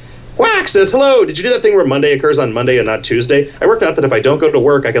 Quack says, hello, did you do that thing where Monday occurs on Monday and not Tuesday? I worked out that if I don't go to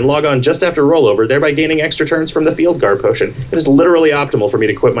work, I can log on just after rollover, thereby gaining extra turns from the field guard potion. It is literally optimal for me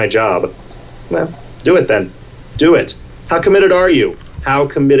to quit my job. Well, do it then. Do it. How committed are you? Yeah,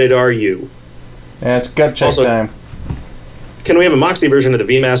 it's gut check time. Can we have a Moxie version of the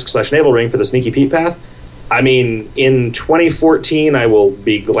VMask/Navel Ring for the Sneaky Pete path? I mean, in 2014, I will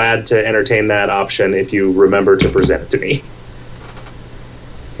be glad to entertain that option if you remember to present it to me.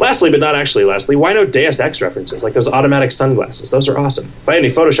 Lastly, but not actually lastly, why no Deus Ex references, like those automatic sunglasses? Those are awesome. If I had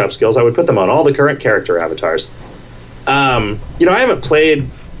any Photoshop skills, I would put them on all the current character avatars. I haven't played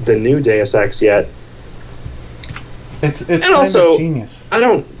the new Deus Ex yet. It's and kind also, of genius. I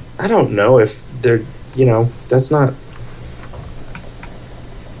don't know if they're, that's not...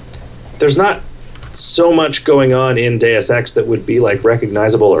 There's not so much going on in Deus Ex that would be,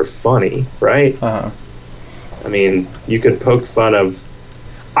 recognizable or funny, right? Uh-huh. I mean, you could poke fun of...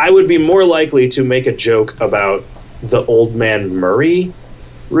 I would be more likely to make a joke about the Old Man Murray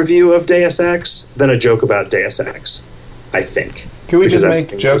review of Deus Ex than a joke about Deus Ex, I think. Could we just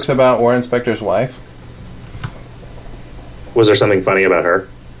make jokes about Warren Spector's wife? Was there something funny about her?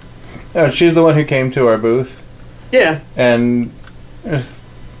 Oh, she's the one who came to our booth. Yeah. And it's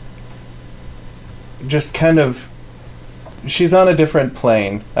just kind of... She's on a different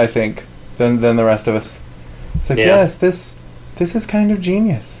plane, I think, than the rest of us. It's like, yes, this is kind of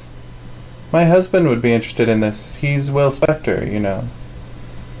genius. My husband would be interested in this. He's Will Spector,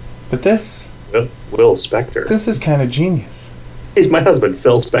 But this... Will Spector? This is kind of genius. He's my husband,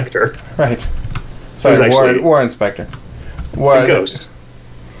 Phil Spector. Right. Sorry, Warren Spector. Ghost.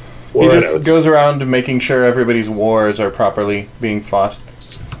 He just goes around making sure everybody's wars are properly being fought.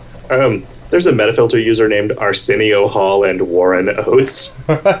 There's a Metafilter user named Arsenio Hall and Warren Oates.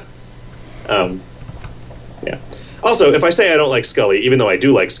 Yeah. Also, if I say I don't like Scully, even though I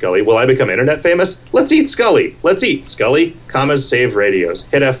do like Scully, will I become internet famous? Let's eat Scully. Let's eat Scully. Commas save radios.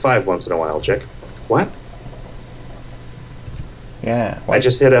 Hit F5 once in a while, Chick. What? Yeah. What? I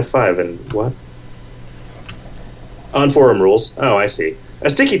just hit F5 and what? On forum rules. Oh, I see. A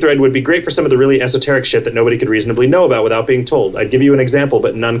sticky thread would be great for some of the really esoteric shit that nobody could reasonably know about without being told. I'd give you an example,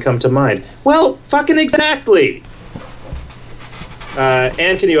 but none come to mind. Well, fucking exactly!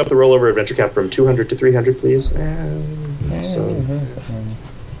 And can you up the rollover adventure cap from 200 to 300, please?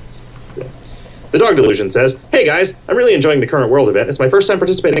 The Dog Delusion says, hey guys, I'm really enjoying the Current World event. It's my first time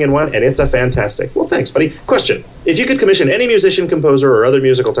participating in one, and it's a fantastic. Well, thanks, buddy. Question. If you could commission any musician, composer, or other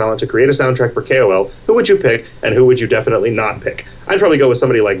musical talent to create a soundtrack for KoL, who would you pick, and who would you definitely not pick? I'd probably go with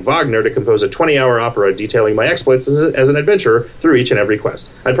somebody like Wagner to compose a 20-hour opera detailing my exploits as an adventurer through each and every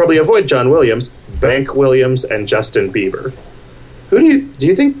quest. I'd probably avoid John Williams, Bank Williams, and Justin Bieber. Who do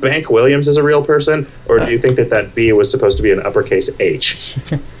you think Bank Williams is a real person, or do you think that B was supposed to be an uppercase H?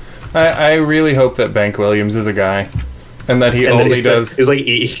 I really hope that Bank Williams is a guy. And that he And only does... He's like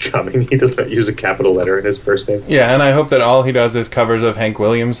E.E. Cumming. He does not use a capital letter in his first name. Yeah, and I hope that all he does is covers of Hank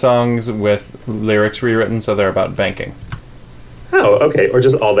Williams songs with lyrics rewritten so they're about banking. Oh, okay. Or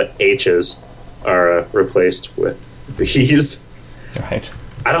just all the H's are replaced with B's. Right.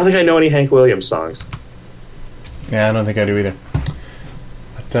 I don't think I know any Hank Williams songs. Yeah, I don't think I do either.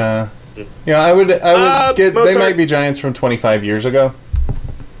 But, I would get... Mozart. They might be giants from 25 years ago.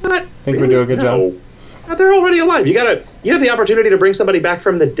 Not Think really, we do a good job? No, they're already alive. You have the opportunity to bring somebody back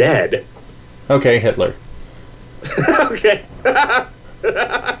from the dead. Okay, Hitler. Okay.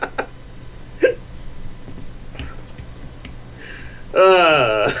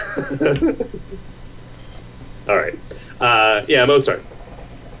 All right. Yeah, Mozart.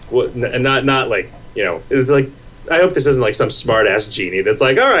 Not like, it's like, I hope this isn't like some smart ass genie that's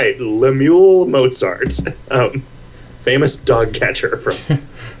like, all right, Lemuel Mozart, famous dog catcher from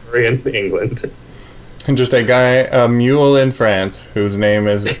England. And just a mule in France whose name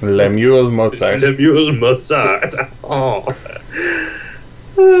is Lemuel Mozart. Lemuel Mozart. Oh.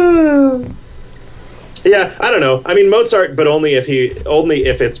 Yeah, I don't know. I mean, Mozart, but only if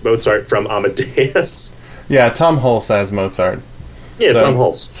it's Mozart from Amadeus. Yeah, Tom Hulse as Mozart. Yeah, so Tom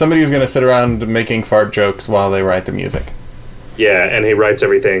Hulse. Somebody who's going to sit around making fart jokes while they write the music. Yeah, and he writes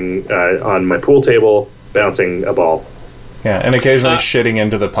everything on my pool table, bouncing a ball. Yeah, and occasionally shitting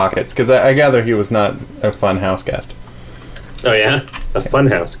into the pockets, because I gather he was not a fun house guest. Oh, yeah? A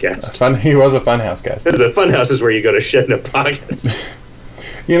funhouse guest. He was a funhouse guest. Because a funhouse is where you go to shit in a pocket.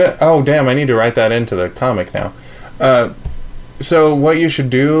 Oh, damn, I need to write that into the comic now. So what you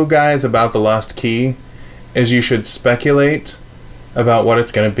should do, guys, about the Lost Key is you should speculate about what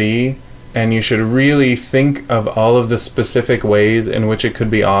it's going to be, and you should really think of all of the specific ways in which it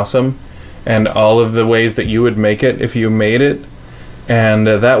could be awesome, and all of the ways that you would make it if you made it, and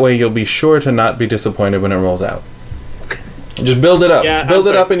that way you'll be sure to not be disappointed when it rolls out. Just build it up. Yeah, build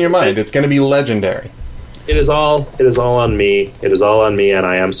it up in your mind. It's going to be legendary. It is all on me. It is all on me, and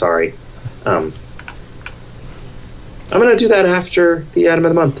I am sorry. I'm going to do that after the Atom of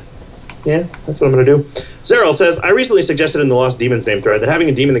the Month. Yeah, that's what I'm going to do. Zeril says, I recently suggested in the Lost Demon's Name thread that having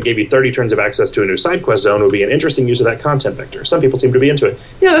a demon that gave you 30 turns of access to a new side quest zone would be an interesting use of that content vector. Some people seem to be into it.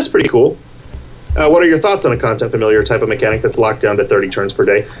 Yeah, that's pretty cool. What are your thoughts on a content familiar type of mechanic that's locked down to 30 turns per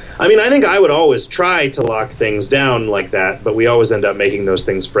day? I mean, I think I would always try to lock things down like that, but we always end up making those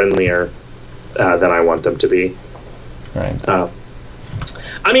things friendlier than I want them to be. Right.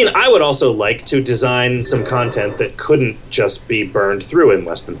 I mean, I would also like to design some content that couldn't just be burned through in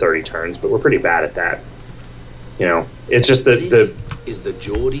less than 30 turns, but we're pretty bad at that. It's just that this is the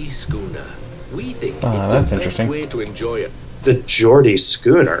Geordie Schooner. We think it's that's the interesting. best way to enjoy it. The Geordie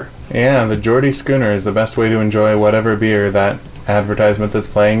Schooner. Yeah, the Geordie Schooner is the best way to enjoy whatever beer that advertisement that's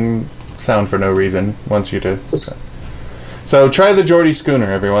playing sound for no reason wants you to. So try the Geordie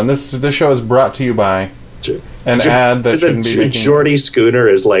Schooner, everyone. This show is brought to you by an ad that shouldn't be making... Geordie Schooner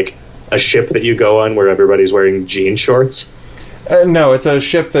is like a ship that you go on where everybody's wearing jean shorts? No, it's a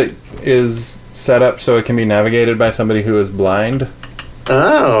ship that is set up so it can be navigated by somebody who is blind.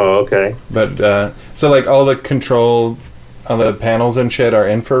 Oh, okay. But, so like all the control on the panels and shit are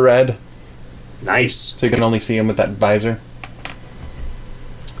infrared. Nice. So you can only see them with that visor.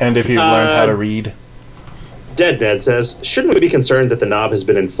 And if you've learned how to read. Dead Ned says, shouldn't we be concerned that the knob has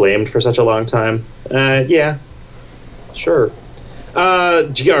been inflamed for such a long time? Yeah. Sure.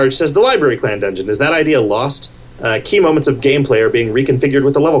 George says, the Library Clan dungeon, is that idea lost? Key moments of gameplay are being reconfigured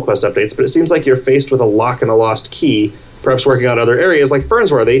with the level quest updates, but it seems like you're faced with a lock and a lost key, perhaps working on other areas like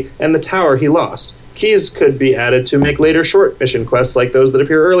Fernsworthy and the tower he lost. Keys could be added to make later short mission quests like those that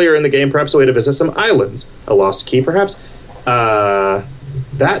appear earlier in the game, perhaps a way to visit some islands. A lost key, perhaps? That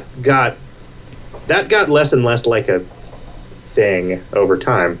got less and less like a thing over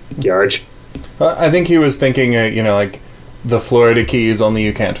time, Yarj. I think he was thinking, like the Florida keys, only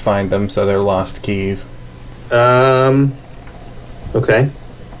you can't find them, so they're lost keys. Okay.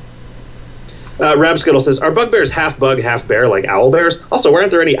 Rabskittle says, are bugbears half bug, half bear, like owl bears? Also,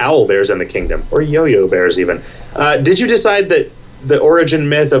 aren't there any owl bears in the kingdom? Or yo-yo bears, even? Did you decide that the origin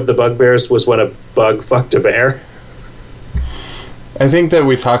myth of the bugbears was when a bug fucked a bear? I think that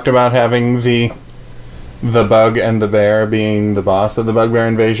we talked about having the bug and the bear being the boss of the bugbear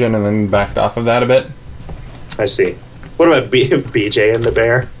invasion, and then backed off of that a bit. I see. What about BJ and the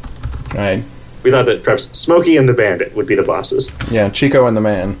bear? Right. We thought that perhaps Smokey and the bandit would be the bosses. Yeah, Chico and the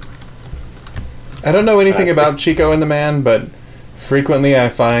man. I don't know anything about Chico and the man, but frequently I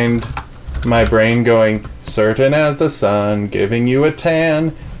find my brain going, certain as the sun, giving you a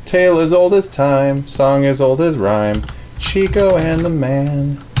tan, tale as old as time, song as old as rhyme, Chico and the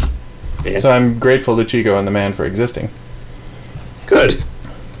man. Yeah. So I'm grateful to Chico and the man for existing. Good.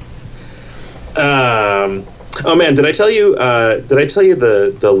 Oh man, did I tell you?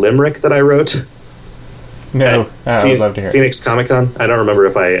 The limerick that I wrote? No, I would love to hear it. Phoenix Comic Con. I don't remember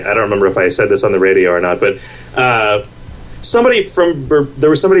if I said this on the radio or not, but there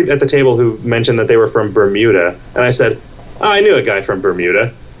was somebody at the table who mentioned that they were from Bermuda, and I said, "Oh, I knew a guy from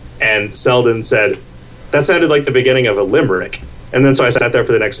Bermuda," and Selden said, "That sounded like the beginning of a limerick." And then so I sat there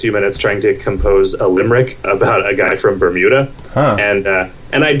for the next few minutes trying to compose a limerick about a guy from Bermuda,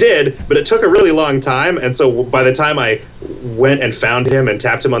 and I did, but it took a really long time. And so by the time I went and found him and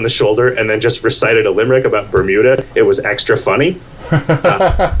tapped him on the shoulder and then just recited a limerick about Bermuda, it was extra funny.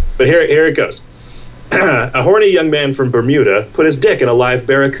 But here it goes. A horny young man from Bermuda put his dick in a live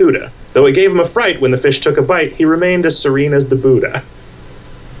barracuda. Though it gave him a fright when the fish took a bite, he remained as serene as the Buddha.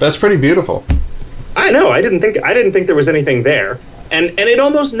 That's pretty beautiful. I know. I didn't think there was anything there, and it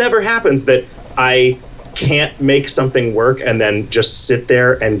almost never happens that I can't make something work and then just sit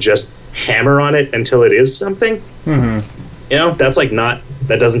there and just hammer on it until it is something. Mm-hmm. You know,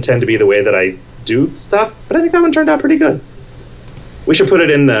 that doesn't tend to be the way that I do stuff. But I think that one turned out pretty good. We should put it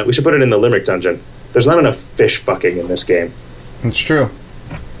in. We should put it in the limerick dungeon. There's not enough fish fucking in this game. It's true.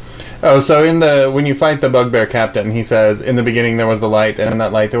 Oh, so when you fight the bugbear captain, he says, in the beginning there was the light, and in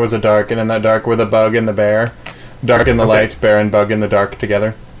that light there was a dark, and in that dark were the bug and the bear. Dark in the light, bear and bug in the dark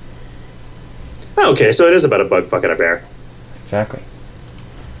together. Oh, okay, so it is about a bug fucking a bear. Exactly.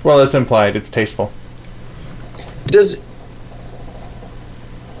 Well, it's implied. It's tasteful. Does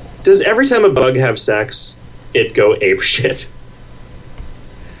every time a bug have sex, it go ape shit?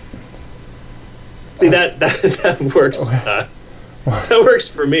 See, that works. That works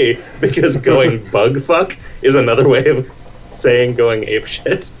for me, because going bug fuck is another way of saying going ape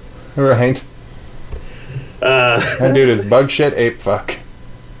shit. Right. That dude is bug shit, ape fuck.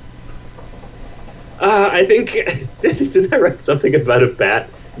 I think didn't I write something about a bat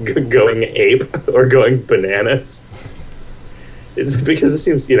going ape or going bananas? It's because it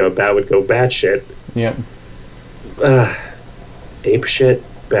seems a bat would go bat shit. Yep. Ape shit,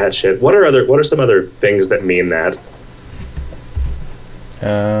 bat shit. What are some other things that mean that?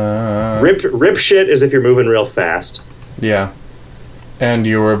 Rip shit is if you're moving real fast. Yeah. And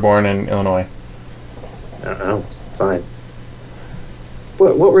you were born in Illinois. Oh, fine.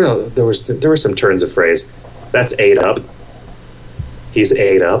 What were there were some turns of phrase. That's ate up. He's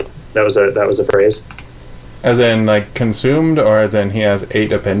ate up. That was a phrase. As in like consumed, or as in he has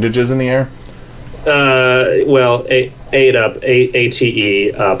 8 appendages in the air? Well, ate up,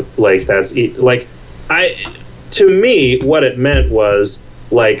 ate up. Like that's eat. Like to me, what it meant was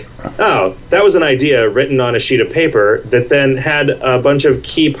like, oh, that was an idea written on a sheet of paper that then had a bunch of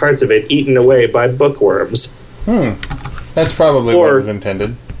key parts of it eaten away by bookworms. That's probably what was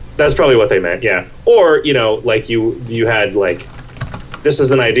intended. That's probably what they meant, yeah. Or, like you had, like, this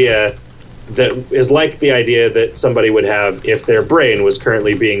is an idea that is like the idea that somebody would have if their brain was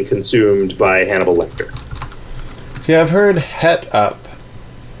currently being consumed by Hannibal Lecter. See, I've heard het up,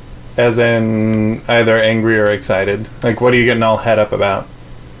 as in either angry or excited. Like, what are you getting all het up about?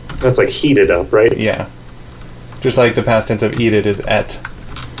 That's like heated up, right? Yeah. Just like the past tense of eat it is et.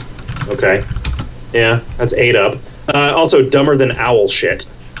 Okay. Yeah, that's ate up. Also, dumber than owl shit.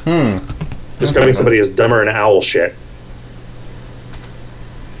 Describing somebody as dumber than owl shit.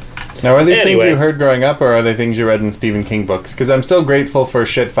 Now, are these things you heard growing up, or are they things you read in Stephen King books? Because I'm still grateful for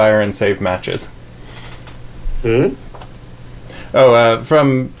shit, fire, and save matches. Oh,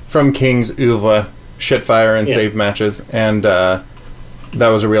 from King's oeuvre, shit, fire, and save matches, and that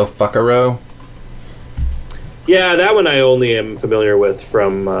was a real fuckero. Yeah, that one I only am familiar with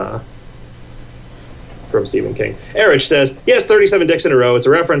from Stephen King. Erich says, yes, 37 dicks in a row. It's a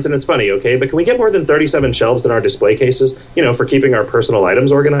reference and it's funny, okay? But can we get more than 37 shelves in our display cases, for keeping our personal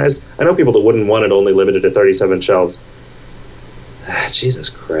items organized? I know people that wouldn't want it only limited to 37 shelves. Jesus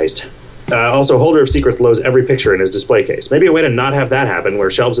Christ. Also, Holder of Secrets loads every picture in his display case. Maybe a way to not have that happen, where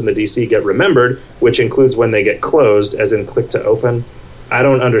shelves in the DC get remembered, which includes when they get closed, as in click to open. I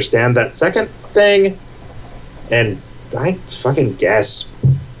don't understand that second thing. And I fucking guess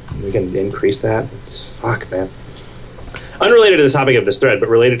we can increase that. Fuck, man. Unrelated to the topic of this thread, but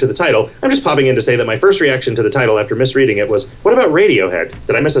related to the title, I'm just popping in to say that my first reaction to the title after misreading it was, what about Radiohead?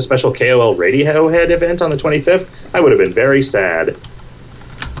 Did I miss a special KoL Radiohead event on the 25th? I would have been very sad.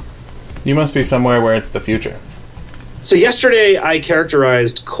 You must be somewhere where it's the future. So yesterday I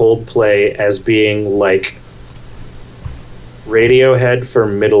characterized Coldplay as being like Radiohead for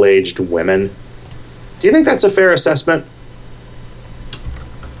middle-aged women. Do you think that's a fair assessment?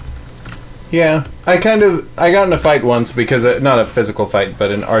 Yeah, I got in a fight once because, not a physical fight,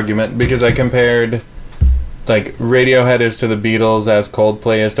 but an argument, because I compared like Radiohead is to the Beatles as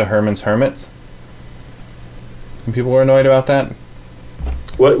Coldplay is to Herman's Hermits. And people were annoyed about that.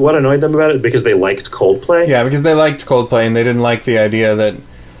 What annoyed them about it? Because they liked Coldplay? Yeah, because they liked Coldplay and they didn't like the idea that...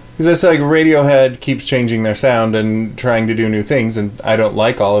 Because it's like Radiohead keeps changing their sound and trying to do new things, and I don't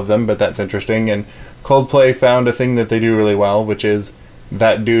like all of them, but that's interesting. And Coldplay found a thing that they do really well, which is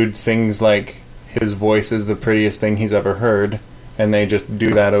that dude sings like his voice is the prettiest thing he's ever heard, and they just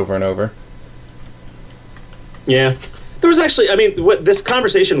do that over and over. Yeah. There was actually... I mean, this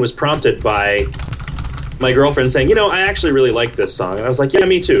conversation was prompted by my girlfriend saying, I actually really like this song. And I was like, yeah,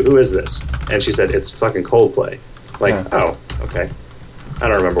 me too. Who is this? And she said, it's fucking Coldplay. Like, oh, okay. I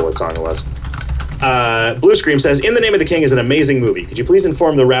don't remember what song it was. Blue Scream says, In the Name of the King is an amazing movie. Could you please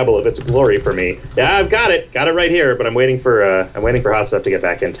inform the rabble of its glory for me? Yeah, I've got it. Got it right here, but I'm waiting for Hot Stuff to get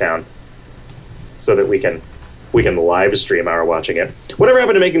back in town so that we can live stream our watching it. Whatever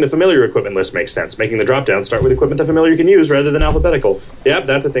happened to making the familiar equipment list makes sense. Making the drop-down start with equipment that familiar can use rather than alphabetical. Yep,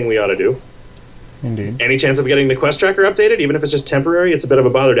 that's a thing we ought to do. Indeed. Any chance of getting the quest tracker updated? Even if it's just temporary, it's a bit of a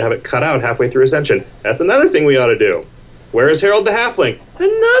bother to have it cut out halfway through Ascension. That's another thing we ought to do. Where is Harold the Halfling?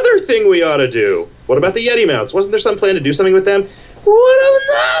 Another thing we ought to do. What about the Yeti mounts? Wasn't there some plan to do something with them? What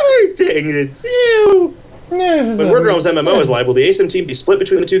another thing to do? When Word Realms MMO is live, will the ASIM team be split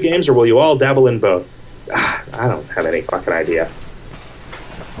between the two games, or will you all dabble in both? I don't have any fucking idea.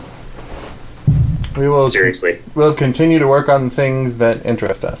 We will seriously. We'll continue to work on things that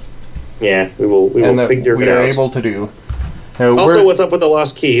interest us. Yeah, we will figure it out. We are able to do. Also, what's up with the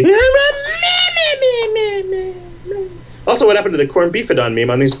lost key? Also, what happened to the corned beefadon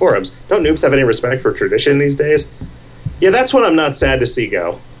meme on these forums? Don't noobs have any respect for tradition these days? Yeah, that's what I'm not sad to see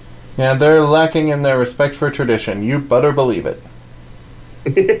go. Yeah, they're lacking in their respect for tradition. You better believe it.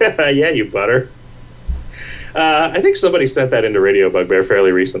 Yeah, you butter. I think somebody sent that into Radio Bugbear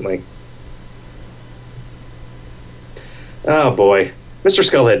fairly recently. Oh, boy. Mr.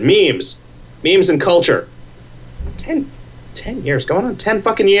 Skullhead, memes. Memes and culture. 10 years. Going on 10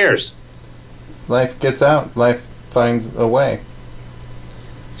 fucking years. Life gets out. Life finds a way.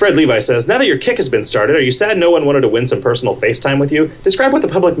 Fred Levi says, now that your kick has been started, are you sad no one wanted to win some personal FaceTime with you? Describe what the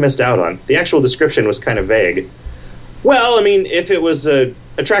public missed out on. The actual description was kind of vague. Well, I mean, if it was an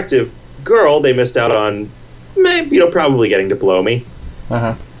attractive girl, they missed out on, probably getting to blow me.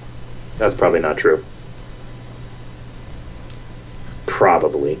 Uh-huh. That's probably not true.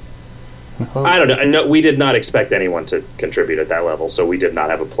 Probably. I don't know. No, we did not expect anyone to contribute at that level, so we did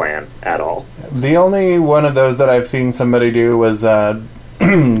not have a plan at all. The only one of those that I've seen somebody do was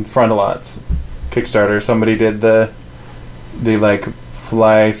Frontalots Kickstarter. Somebody did the like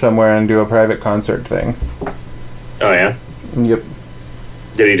fly somewhere and do a private concert thing. Oh yeah? Yep.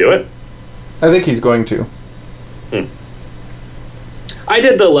 Did he do it? I think he's going to. I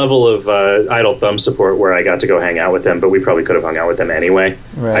did the level of Idle Thumb support where I got to go hang out with them, but we probably could have hung out with them anyway.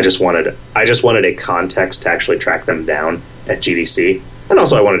 Right. I just wanted a context to actually track them down at GDC, and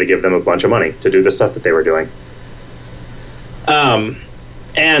also I wanted to give them a bunch of money to do the stuff that they were doing.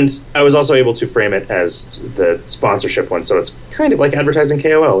 And I was also able to frame it as the sponsorship one, so it's kind of like advertising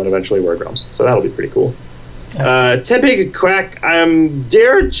KoL and eventually Word Realms, so that'll be pretty cool. Ted Big Quack,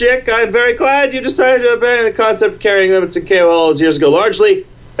 dear Chick, I'm very glad you decided to abandon the concept of carrying limits in KoL years ago, largely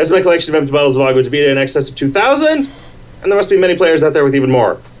as my collection of empty bottles of Agua de Vida in excess of 2,000, and there must be many players out there with even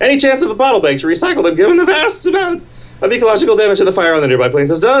more. Any chance of a bottle bank to recycle them, given the vast amount of ecological damage that the fire on the nearby plains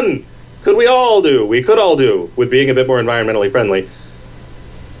has done? We could all do, with being a bit more environmentally friendly.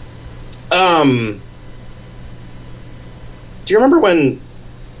 Do you remember when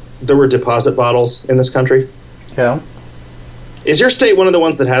there were deposit bottles in this country? Yeah. Is your state one of the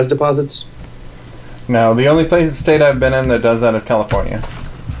ones that has deposits? No, the only state I've been in that does that is California.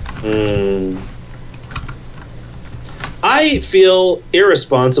 I feel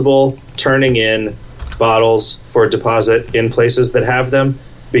irresponsible turning in bottles for deposit in places that have them,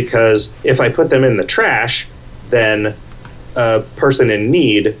 because if I put them in the trash, then a person in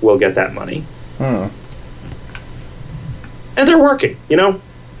need will get that money. And they're working,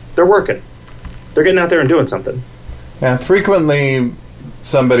 They're working. They're getting out there and doing something. Yeah, frequently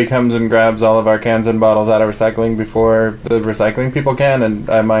somebody comes and grabs all of our cans and bottles out of recycling before the recycling people can, and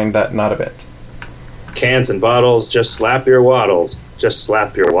I mind that not a bit. Cans and bottles, just slap your waddles. Just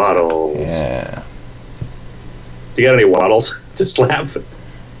slap your waddles. Yeah. Do you got any waddles to slap?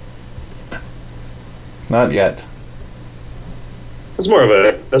 Not yet. That's more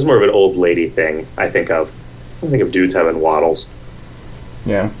of an old lady thing, I think of. I think of dudes having waddles.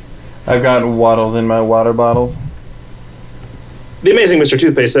 Yeah. I've got waddles in my water bottles. The Amazing Mr.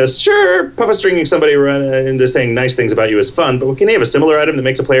 Toothpaste says, sure, puppet stringing somebody into saying nice things about you is fun, but can you have a similar item that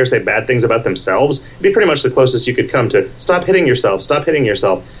makes a player say bad things about themselves? It'd be pretty much the closest you could come to stop hitting yourself, stop hitting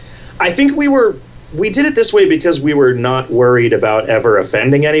yourself. I think we did it this way because we were not worried about ever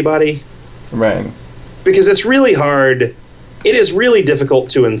offending anybody. Right. Because it's really hard. It is really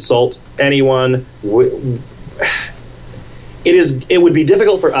difficult to insult anyone. It would be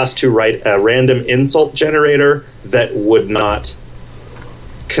difficult for us to write a random insult generator that would not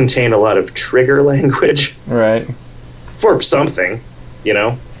contain a lot of trigger language. Right. For something, you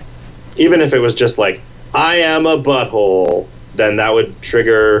know? Even if it was just like, I am a butthole, then that would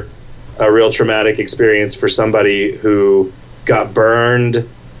trigger a real traumatic experience for somebody who got burned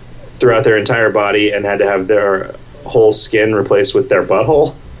throughout their entire body and had to have their whole skin replaced with their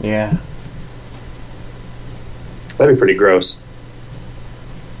butthole. Yeah. That'd be pretty gross.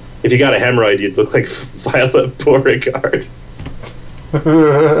 If you got a hemorrhoid, you'd look like Violet Beauregard.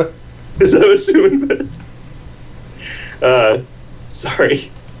 Is that assuming that? Sorry.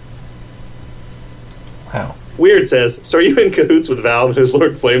 Wow. Weird says, so are you in cahoots with Valve and his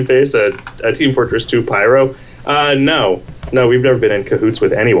Lord Flameface at Team Fortress 2 Pyro? No. No, we've never been in cahoots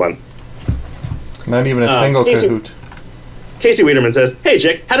with anyone. Not even a single cahoot. Casey Wiederman says, hey,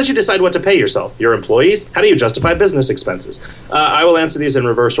 Jick, how did you decide what to pay yourself? Your employees? How do you justify business expenses? I will answer these in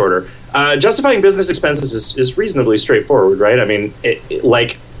reverse order. Justifying business expenses is reasonably straightforward, right? I mean,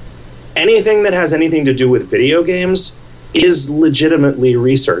 like, anything that has anything to do with video games is legitimately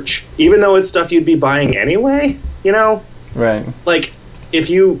research, even though it's stuff you'd be buying anyway, you know? Right. Like,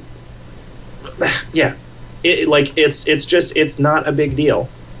 if you... Yeah. It's not a big deal.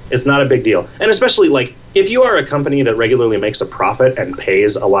 It's not a big deal. And especially, like, if you are a company that regularly makes a profit and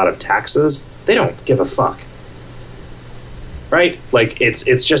pays a lot of taxes, they don't give a fuck. Right? Like,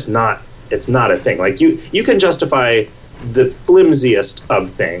 it's just not... It's not a thing. Like, you can justify the flimsiest of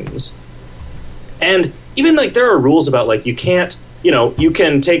things. And even, like, there are rules about, like, you can't... You know, you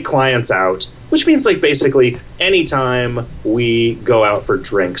can take clients out, which means, like, basically anytime we go out for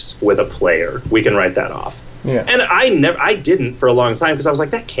drinks with a player, we can write that off. Yeah. And I didn't for a long time because I was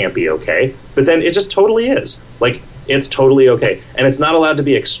like, that can't be okay. But then it just totally is. Like, it's totally okay. And it's not allowed to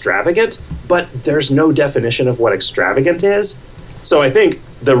be extravagant, but there's no definition of what extravagant is. So I think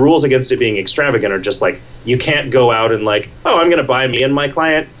the rules against it being extravagant are just like, you can't go out and like, oh, I'm going to buy me and my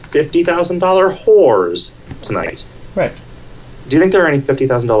client $50,000 whores tonight. Right. Do you think there are any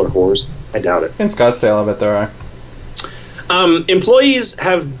 $50,000 whores? I doubt it. In Scottsdale, I bet there are. Employees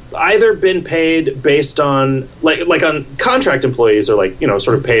have either been paid based on, like on contract employees are like, you know,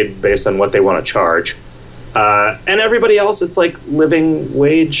 sort of paid based on what they want to charge. And everybody else, it's like living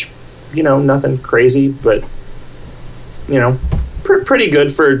wage, you know, nothing crazy, but, you know, pretty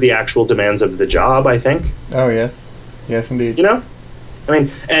good for the actual demands of the job, I think. Oh, yes. Yes, indeed. You know? I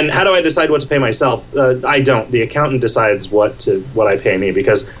mean, and how do I decide what to pay myself? I don't. The accountant decides what I pay me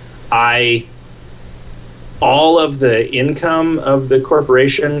because all of the income of the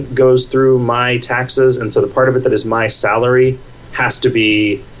corporation goes through my taxes, and so the part of it that is my salary has to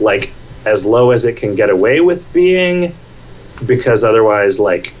be like as low as it can get away with being, because otherwise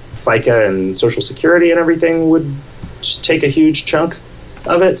like FICA and Social Security and everything would just take a huge chunk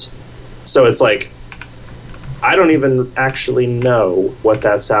of it. So it's like I don't even actually know what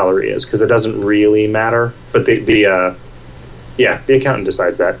that salary is because it doesn't really matter. But the accountant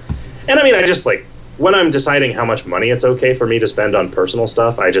decides that. And I mean, I just like when I'm deciding how much money it's okay for me to spend on personal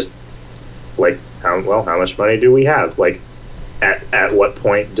stuff, I just like how much money do we have? Like at what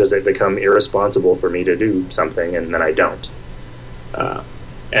point does it become irresponsible for me to do something and then I don't?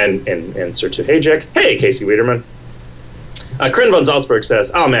 And in answer to hey Jack, hey Casey Wiederman. Corinne von Salzburg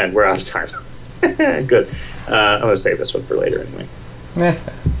says, oh man, we're out of time. Good. I'm going to save this one for later anyway.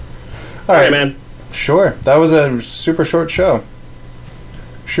 All right, man. Sure. That was a super short show.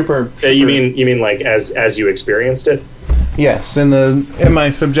 Super. You mean like as you experienced it? Yes, in my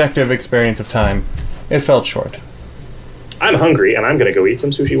subjective experience of time, it felt short. I'm hungry, and I'm going to go eat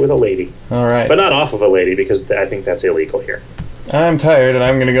some sushi with a lady. All right. But not off of a lady, because I think that's illegal here. I'm tired, and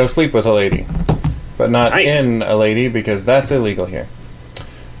I'm going to go sleep with a lady. But not nice. in a lady, because that's illegal here.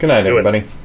 Good night, everybody.